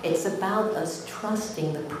 It's about us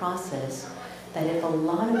trusting the process that if a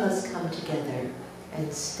lot of us come together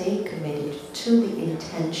and stay committed to the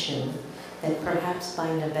intention that perhaps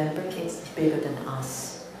by November it's bigger than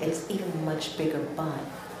us. It's even much bigger, but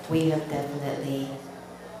we have definitely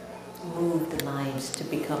moved lives to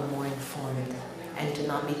become more informed and to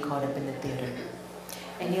not be caught up in the theater.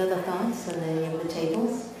 Any other thoughts on any of the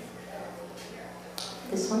tables?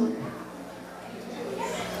 This one?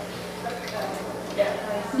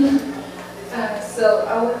 So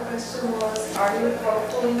our question was, are you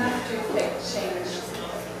powerful enough to effect change?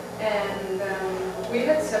 And we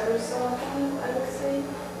had several of them, I would say.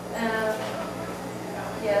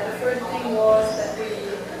 Yeah, the first thing was that we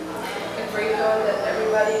agreed on that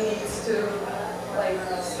everybody needs to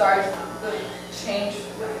start the change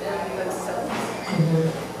within themselves.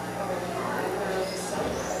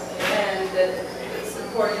 And that it's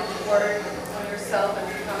important to work on yourself and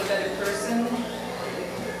become a better person,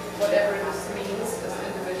 whatever this means as an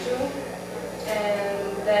individual. And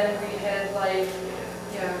then we had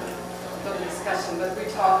no discussion, but we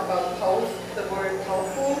talked about the word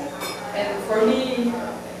powerful. And for me,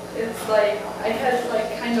 it's I had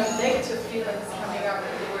kind of negative feelings coming up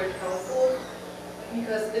with the word powerful,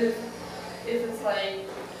 because if it's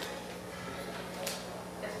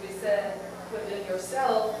as we said, within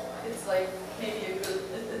yourself, it's maybe it's a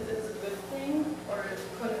good thing or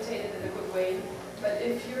connotated in a good way. But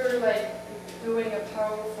if you're doing a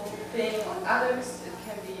powerful thing on others, it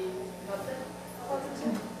can be not that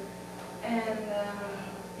positive. And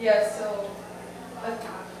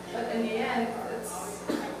but in the end, it's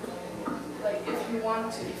if you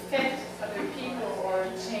want to affect other people or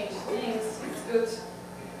change things, it's good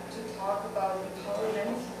to talk about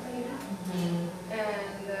empowerment, maybe.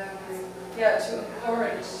 And to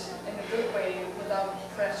encourage in a good way without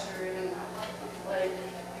pressure and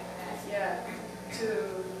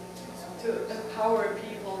to empower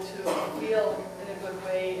people to feel in a good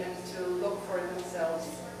way and to look for themselves.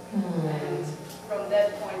 And from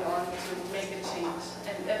that point on to make a change.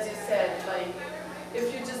 And as you said,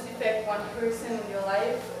 if you just affect one person in your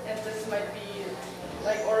life, and this might be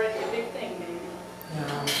already a big thing, maybe.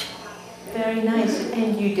 Yeah. Very nice,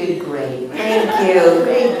 and you did great. Thank you.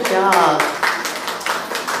 Great job.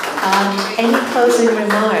 Any closing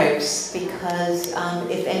remarks? Because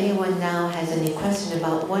if anyone now has any question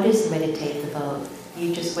about what is Meditate the Vote,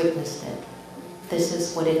 you just witnessed it. This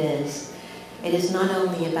is what it is. It is not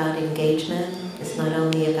only about engagement, it's not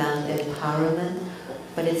only about empowerment,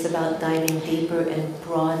 but it's about diving deeper and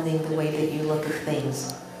broadening the way that you look at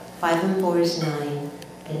things. 5 and 4 is 9,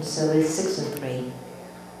 and so is 6 and 3,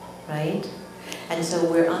 right? And so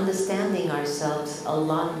we're understanding ourselves a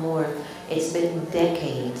lot more. It's been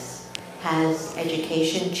decades. Has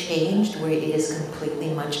education changed where it is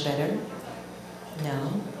completely much better?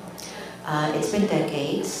 No. It's been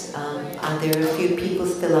decades. Are there a few people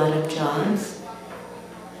still out of jobs?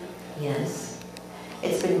 Yes.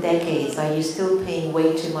 It's been decades. Are you still paying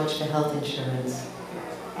way too much for health insurance?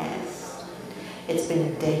 Yes. It's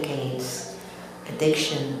been decades.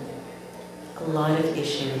 Addiction, a lot of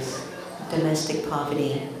issues. Domestic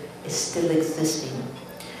poverty is still existing.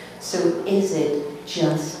 So is it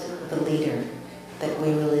just the leader that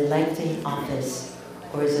we will elect in office,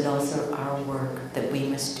 or is it also our work that we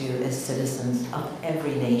must do as citizens of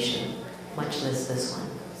every nation, much less this one?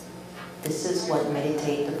 This is what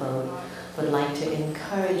Meditate the Vote would like to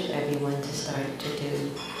encourage everyone to start to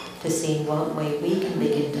do, to see in what way we can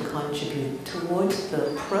begin to contribute towards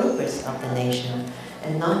the progress of the nation,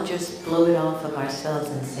 and not just blow it off of ourselves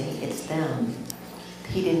and say, it's them.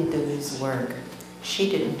 He didn't do his work. She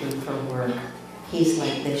didn't do her work. He's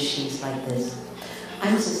like this, she's like this.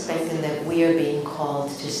 I'm suspecting that we are being called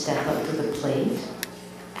to step up to the plate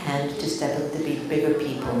and to step up to be bigger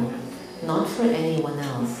people, not for anyone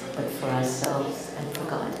else, but for ourselves and for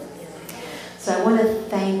God. So I want to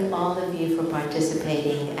thank all of you for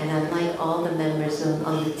participating, and I'd like all the members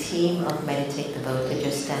on the team of Meditate the Vote to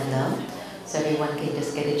just stand up so everyone can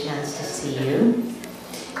just get a chance to see you.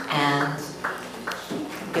 And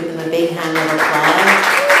give them a big hand of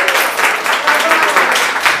applause.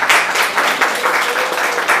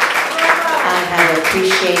 I have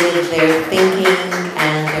appreciated their thinking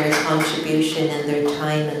and their contribution and their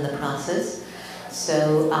time in the process.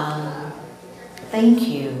 So thank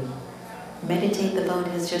you. Meditate the Vote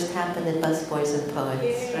has just happened at Busboys and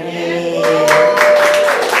Poets. Right?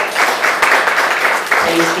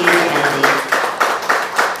 Praise be to Andy.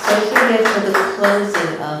 So as we get to the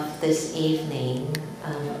closing of this evening,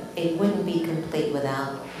 it wouldn't be complete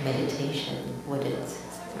without meditation, would it?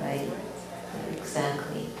 Right?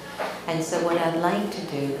 Exactly. And so what I'd like to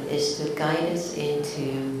do is to guide us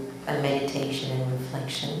into a meditation and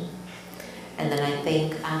reflection. And then I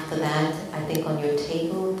think after that, I think on your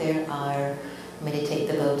table there are Meditate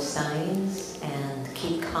the Vote signs and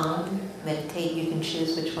keep calm, meditate. You can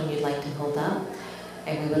choose which one you'd like to hold up.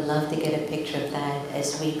 And we would love to get a picture of that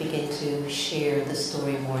as we begin to share the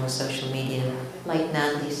story more on social media. Like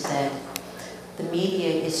Natalie said, the media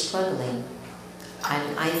is struggling.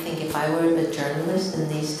 And I think if I were a journalist in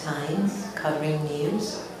these times, covering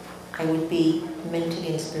news, I would be mentally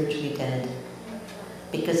and spiritually dead,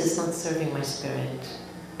 because it's not serving my spirit.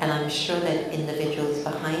 And I'm sure that individuals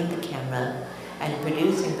behind the camera and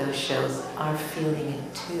producing those shows are feeling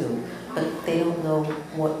it too, but they don't know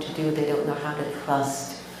what to do. They don't know how to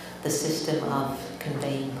trust the system of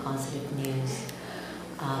conveying positive news.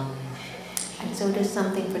 And so it is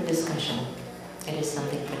something for discussion. It is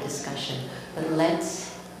something for discussion. But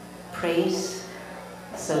let's praise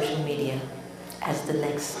social media as the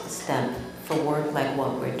next step for work like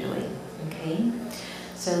what we're doing, okay?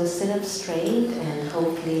 So sit up straight, and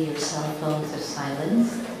hopefully your cell phones are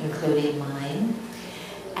silenced, including mine.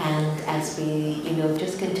 And as we,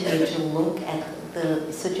 just continue to look at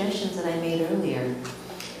the suggestions that I made earlier,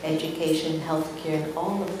 education, healthcare, and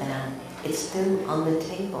all of that, it's still on the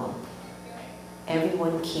table.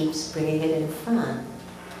 Everyone keeps bringing it in front.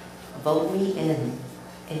 Vote me in,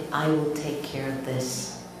 and I will take care of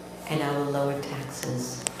this, and I will lower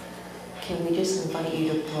taxes. Can we just invite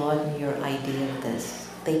you to broaden your idea of this?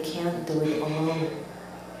 They can't do it alone.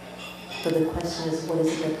 So the question is, what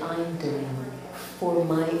is it that I'm doing for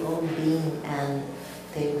my own being and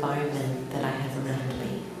the environment that I have around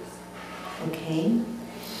me? Okay?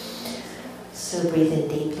 So breathe in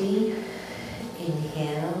deeply.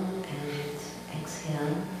 Inhale and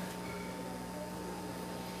exhale.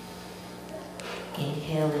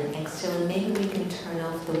 Inhale and exhale. And maybe we can turn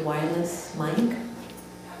off the wireless mic,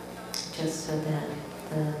 just so that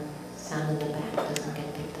the sound in the back doesn't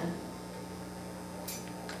get picked up.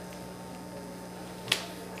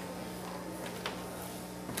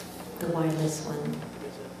 The wireless one.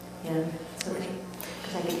 Yeah, it's okay.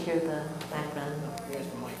 Because I can hear the background. Where's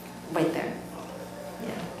the mic? Right there.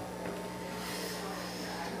 Yeah.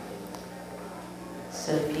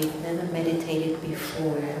 So if you've never meditated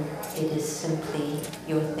before, it is simply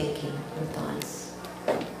your thinking, your thoughts.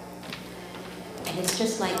 And it's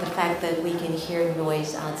just like the fact that we can hear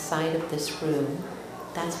noise outside of this room.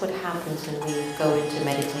 That's what happens when we go into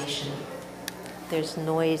meditation. There's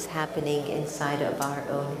noise happening inside of our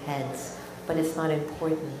own heads but it's not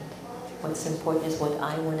important. What's important is what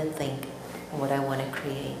I want to think and what I want to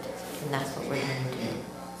create. And that's what we're going to do.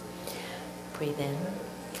 Breathe in.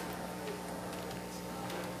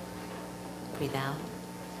 Breathe out.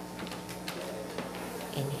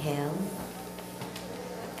 Inhale.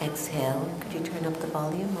 Exhale. Could you turn up the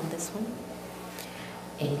volume on this one?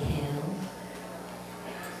 Inhale.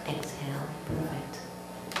 Exhale. Perfect.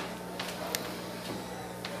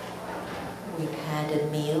 We've had a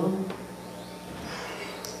meal.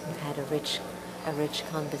 We've had a rich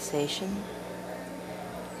conversation.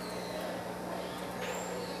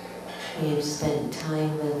 We've spent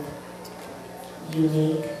time with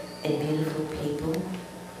unique and beautiful people.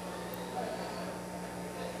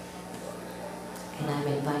 And I'm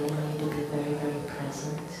inviting you to be very, very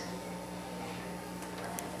present.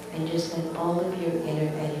 And just let all of your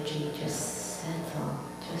inner energy just settle,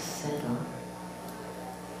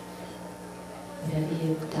 Whatever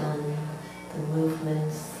you've done, the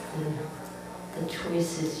movements, the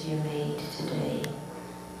choices you made today,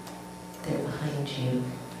 they're behind you.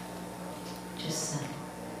 Just settle.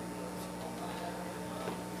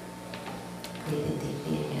 Breathe in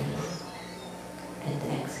deeply again. And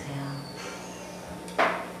exhale.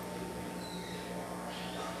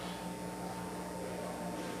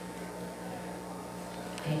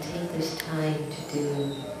 I take this time to do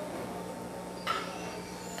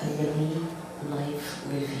a mini life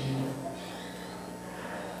review.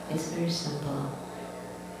 It's very simple.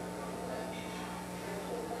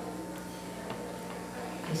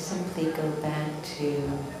 I simply go back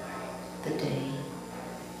to the day.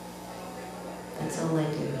 That's all I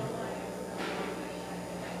do.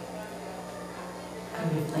 I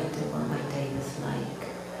reflect on what my day was like.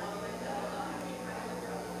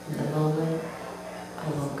 In the moment I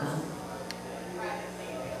woke up,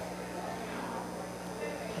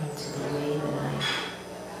 and to the way that I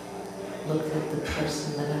looked at the person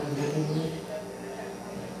that I'm living with,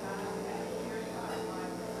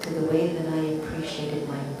 to the way that I appreciated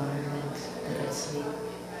my environment, that I sleep.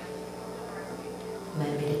 My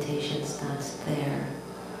meditation starts there.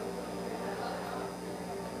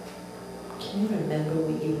 Can you remember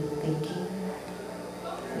what you were thinking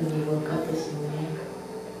when you woke up this morning?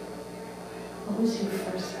 What was your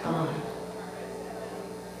first thought?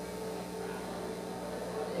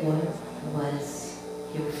 What was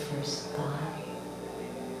your first thought?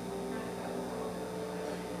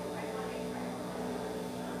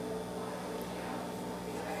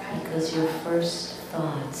 Because your first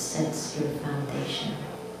thought sets your foundation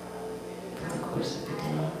for the course of the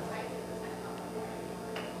day.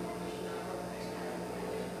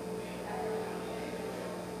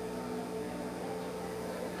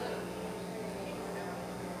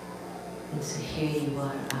 And so here you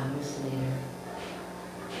are hours later,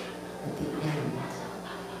 at the end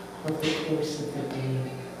of the course of the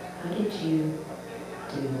day. How did you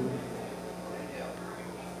do?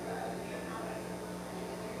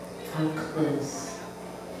 How close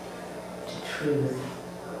to truth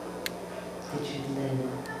did you live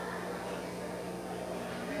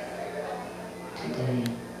today?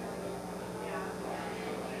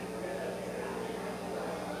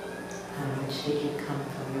 How much did you come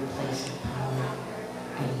from your place of power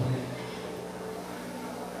and work?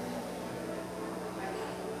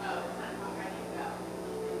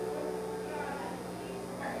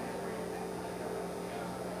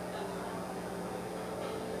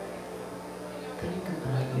 Think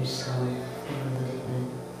about yourself for a little bit.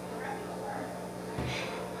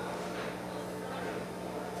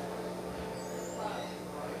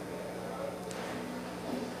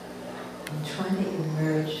 And try to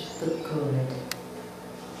emerge the good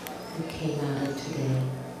that came out of today.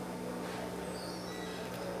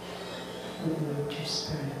 What moved your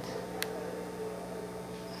spirit?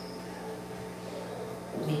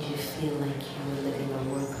 What made you feel like you were living a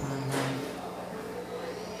worthwhile life?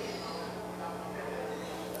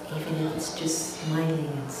 Even if it's just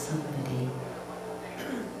smiling at somebody.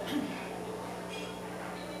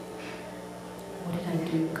 What did I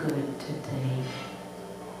do good today?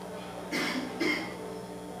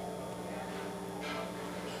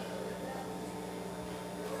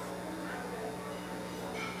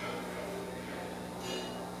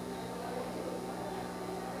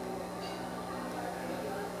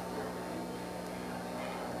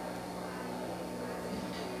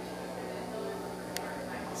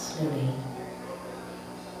 Slowly,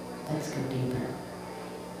 let's go deeper.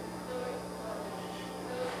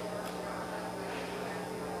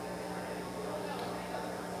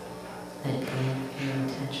 Let go of your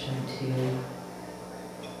attachment to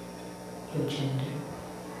your gender.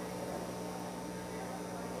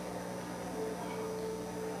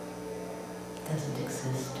 doesn't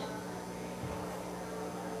exist.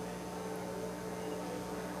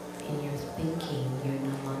 In your thinking, you're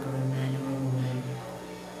no longer a man or a woman.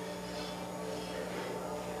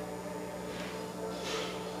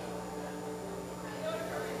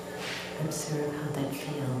 Observe how that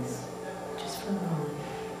feels, just for a moment.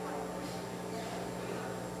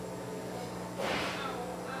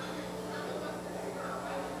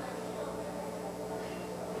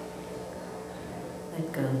 Let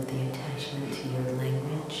go of the attachment to your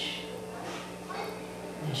language,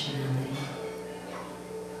 nationality,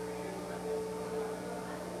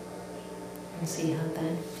 and see how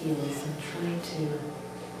that feels, and try to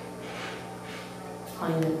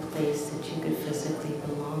find a place that you could physically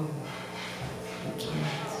belong. You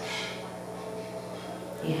can't.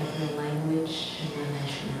 You have no language and no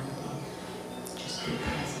nationality. Just be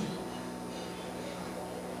present.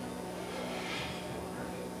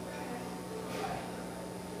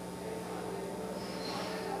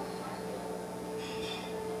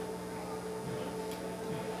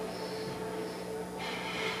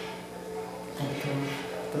 Let go of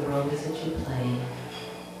the roles that you play,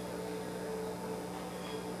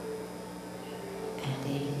 and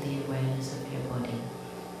even the awareness of your body.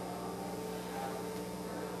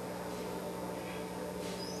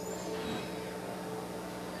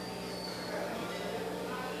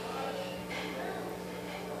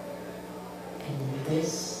 And in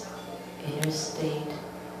this inner state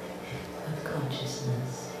of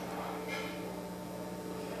consciousness,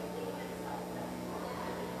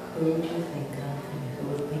 who would you think of, and who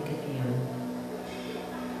would think of you?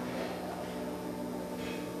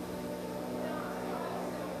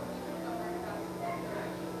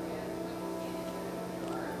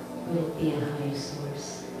 Would it be a higher source?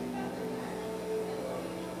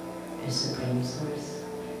 A supreme source?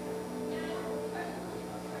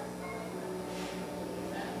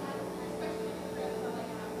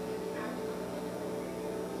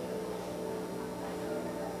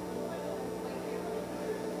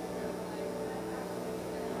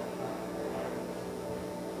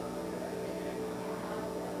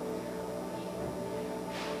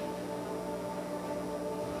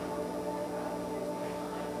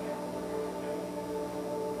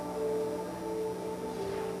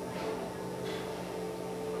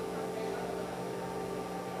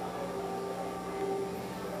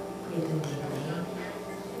 Breathe in deeply.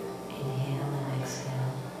 Inhale and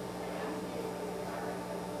exhale.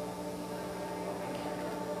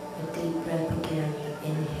 A deep breath again.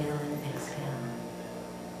 Inhale and exhale.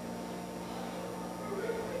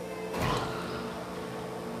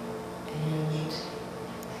 And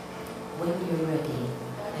when you're ready,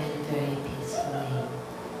 and very peacefully,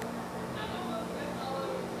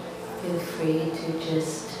 feel free to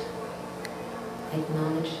just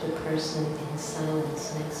acknowledge the person in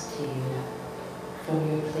silence next to you from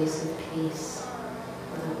your place of peace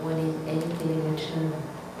without wanting anything in return.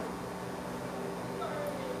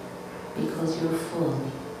 Because you're full.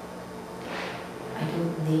 I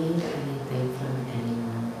don't need anything from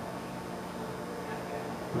anyone.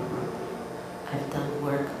 I've done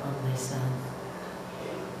work on myself.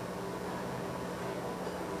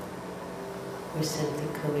 We're simply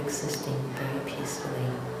coexisting very peacefully.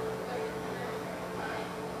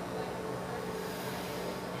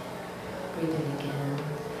 Breathe in again,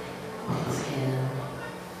 exhale,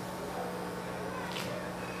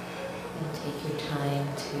 and take your time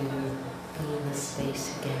to be in the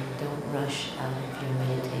space again. Don't rush out of your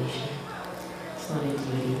meditation. It's not a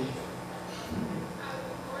duty.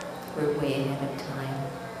 We're way ahead of time.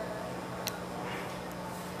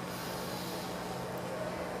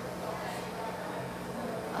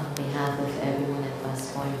 On behalf of everyone at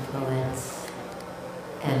Busborn Poets,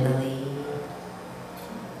 Emily,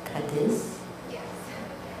 Cadiz,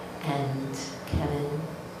 and Kevin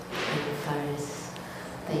and Faris,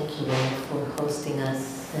 thank you all for hosting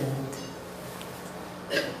us. And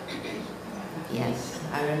yes,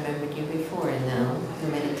 I remembered you before, and now the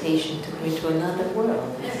meditation took me to another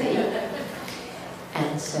world, you see.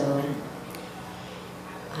 And so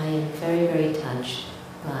I am very, very touched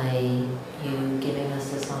by you giving us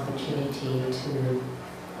this opportunity to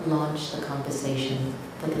launch the conversation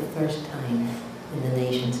for the first time in the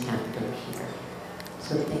nation's capital here.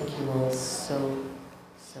 So thank you all so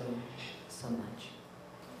much.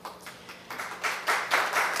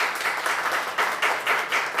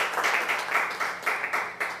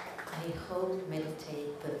 I hope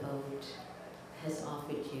MeditateTheVote has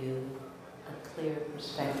offered you a clear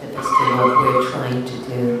perspective as to what we're trying to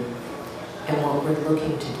do and what we're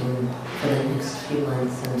looking to do for the next few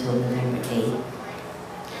months until November 8th.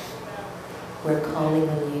 We're calling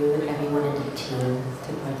on you, everyone in the team,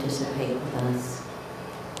 to participate with us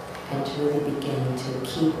to really begin to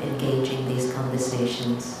keep engaging these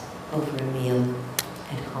conversations over a meal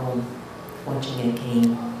at home, watching a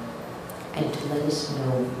game, and to let us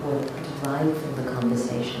know what derived from the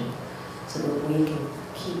conversation so that we can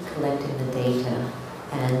keep collecting the data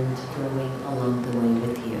and growing along the way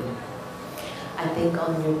with you. I think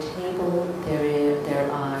on your table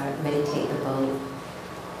there are MeditateTheVote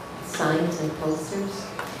signs and posters.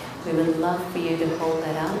 We would love for you to hold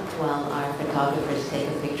that up while our photographers take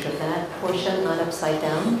a picture of that. Portia, not upside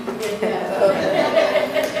down.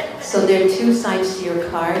 So there are two sides to your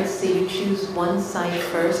cards, so you choose one side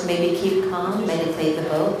first, maybe keep calm,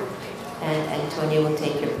 MeditateTheVote, and Antonia will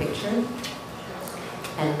take your picture.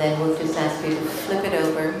 And then we'll just ask you to flip it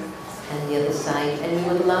over and the other side. And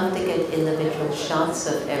we would love to get individual shots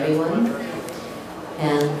of everyone.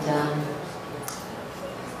 And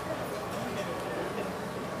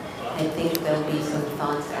I think there'll be some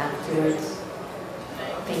thoughts afterwards.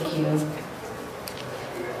 Thank you.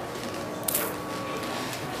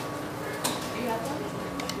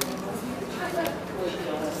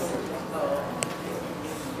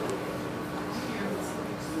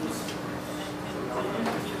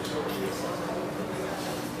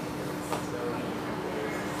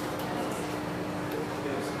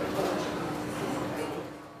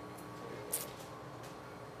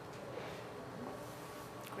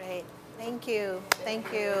 Great. Thank you.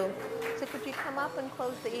 Thank you. So could you come up and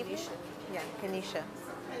close the evening? Yeah, Kanisha.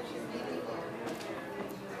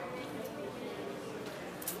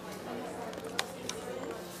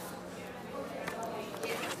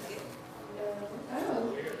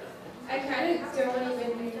 I kind of don't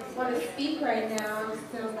even want to speak right now. I'm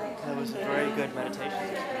still like That was a very good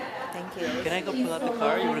meditation. Thank you. Can I go pull out the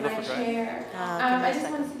car? You want to go for a drive? I just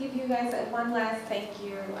wanted to give you guys one last thank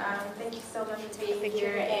you. Thank you so much for being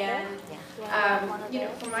here and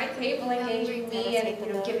for my table engaging me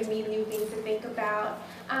and giving me new things to think about.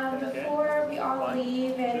 Before we all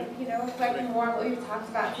leave and reflecting more on what we've talked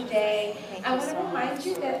about today, I want to remind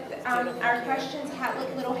you that our questions have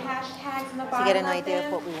like little hashtags in the bottom To get an of idea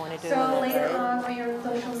them. of what we want to do. So later on your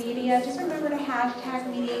social media, just remember to hashtag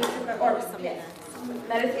MeditateTheVote,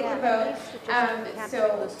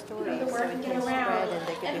 so the word can get around.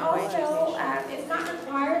 And also, it's not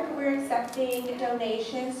required, but we're accepting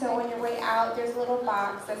donations. So on your way out, there's a little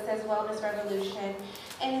box that says Wellness Revolution.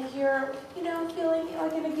 And if you're, feeling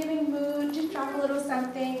like in a giving mood, just drop a little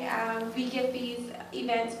something. We give these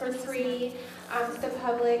events for free to the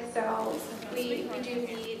public, so we do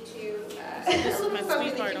need to a little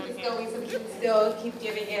something to keep us going, so we can still keep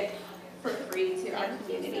giving it for free to our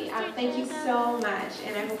community. Thank you so much,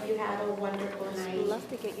 and I hope you have a wonderful night. We'd love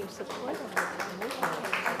to get your support on this movement.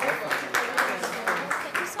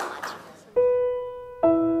 Thank you so much.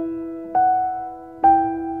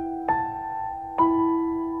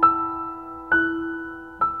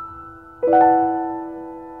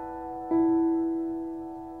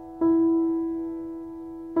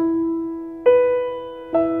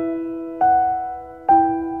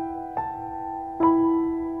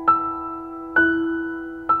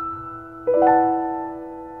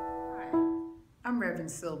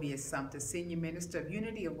 Sylvia Sumter, Senior Minister of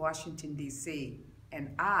Unity of Washington, D.C.,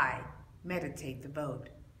 and I meditate the vote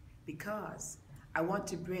because I want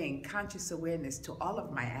to bring conscious awareness to all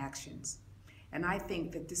of my actions. And I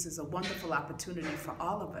think that this is a wonderful opportunity for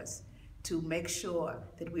all of us to make sure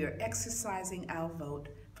that we are exercising our vote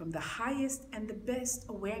from the highest and the best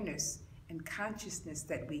awareness and consciousness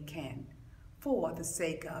that we can for the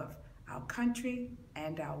sake of our country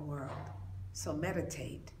and our world. So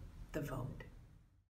meditate the vote.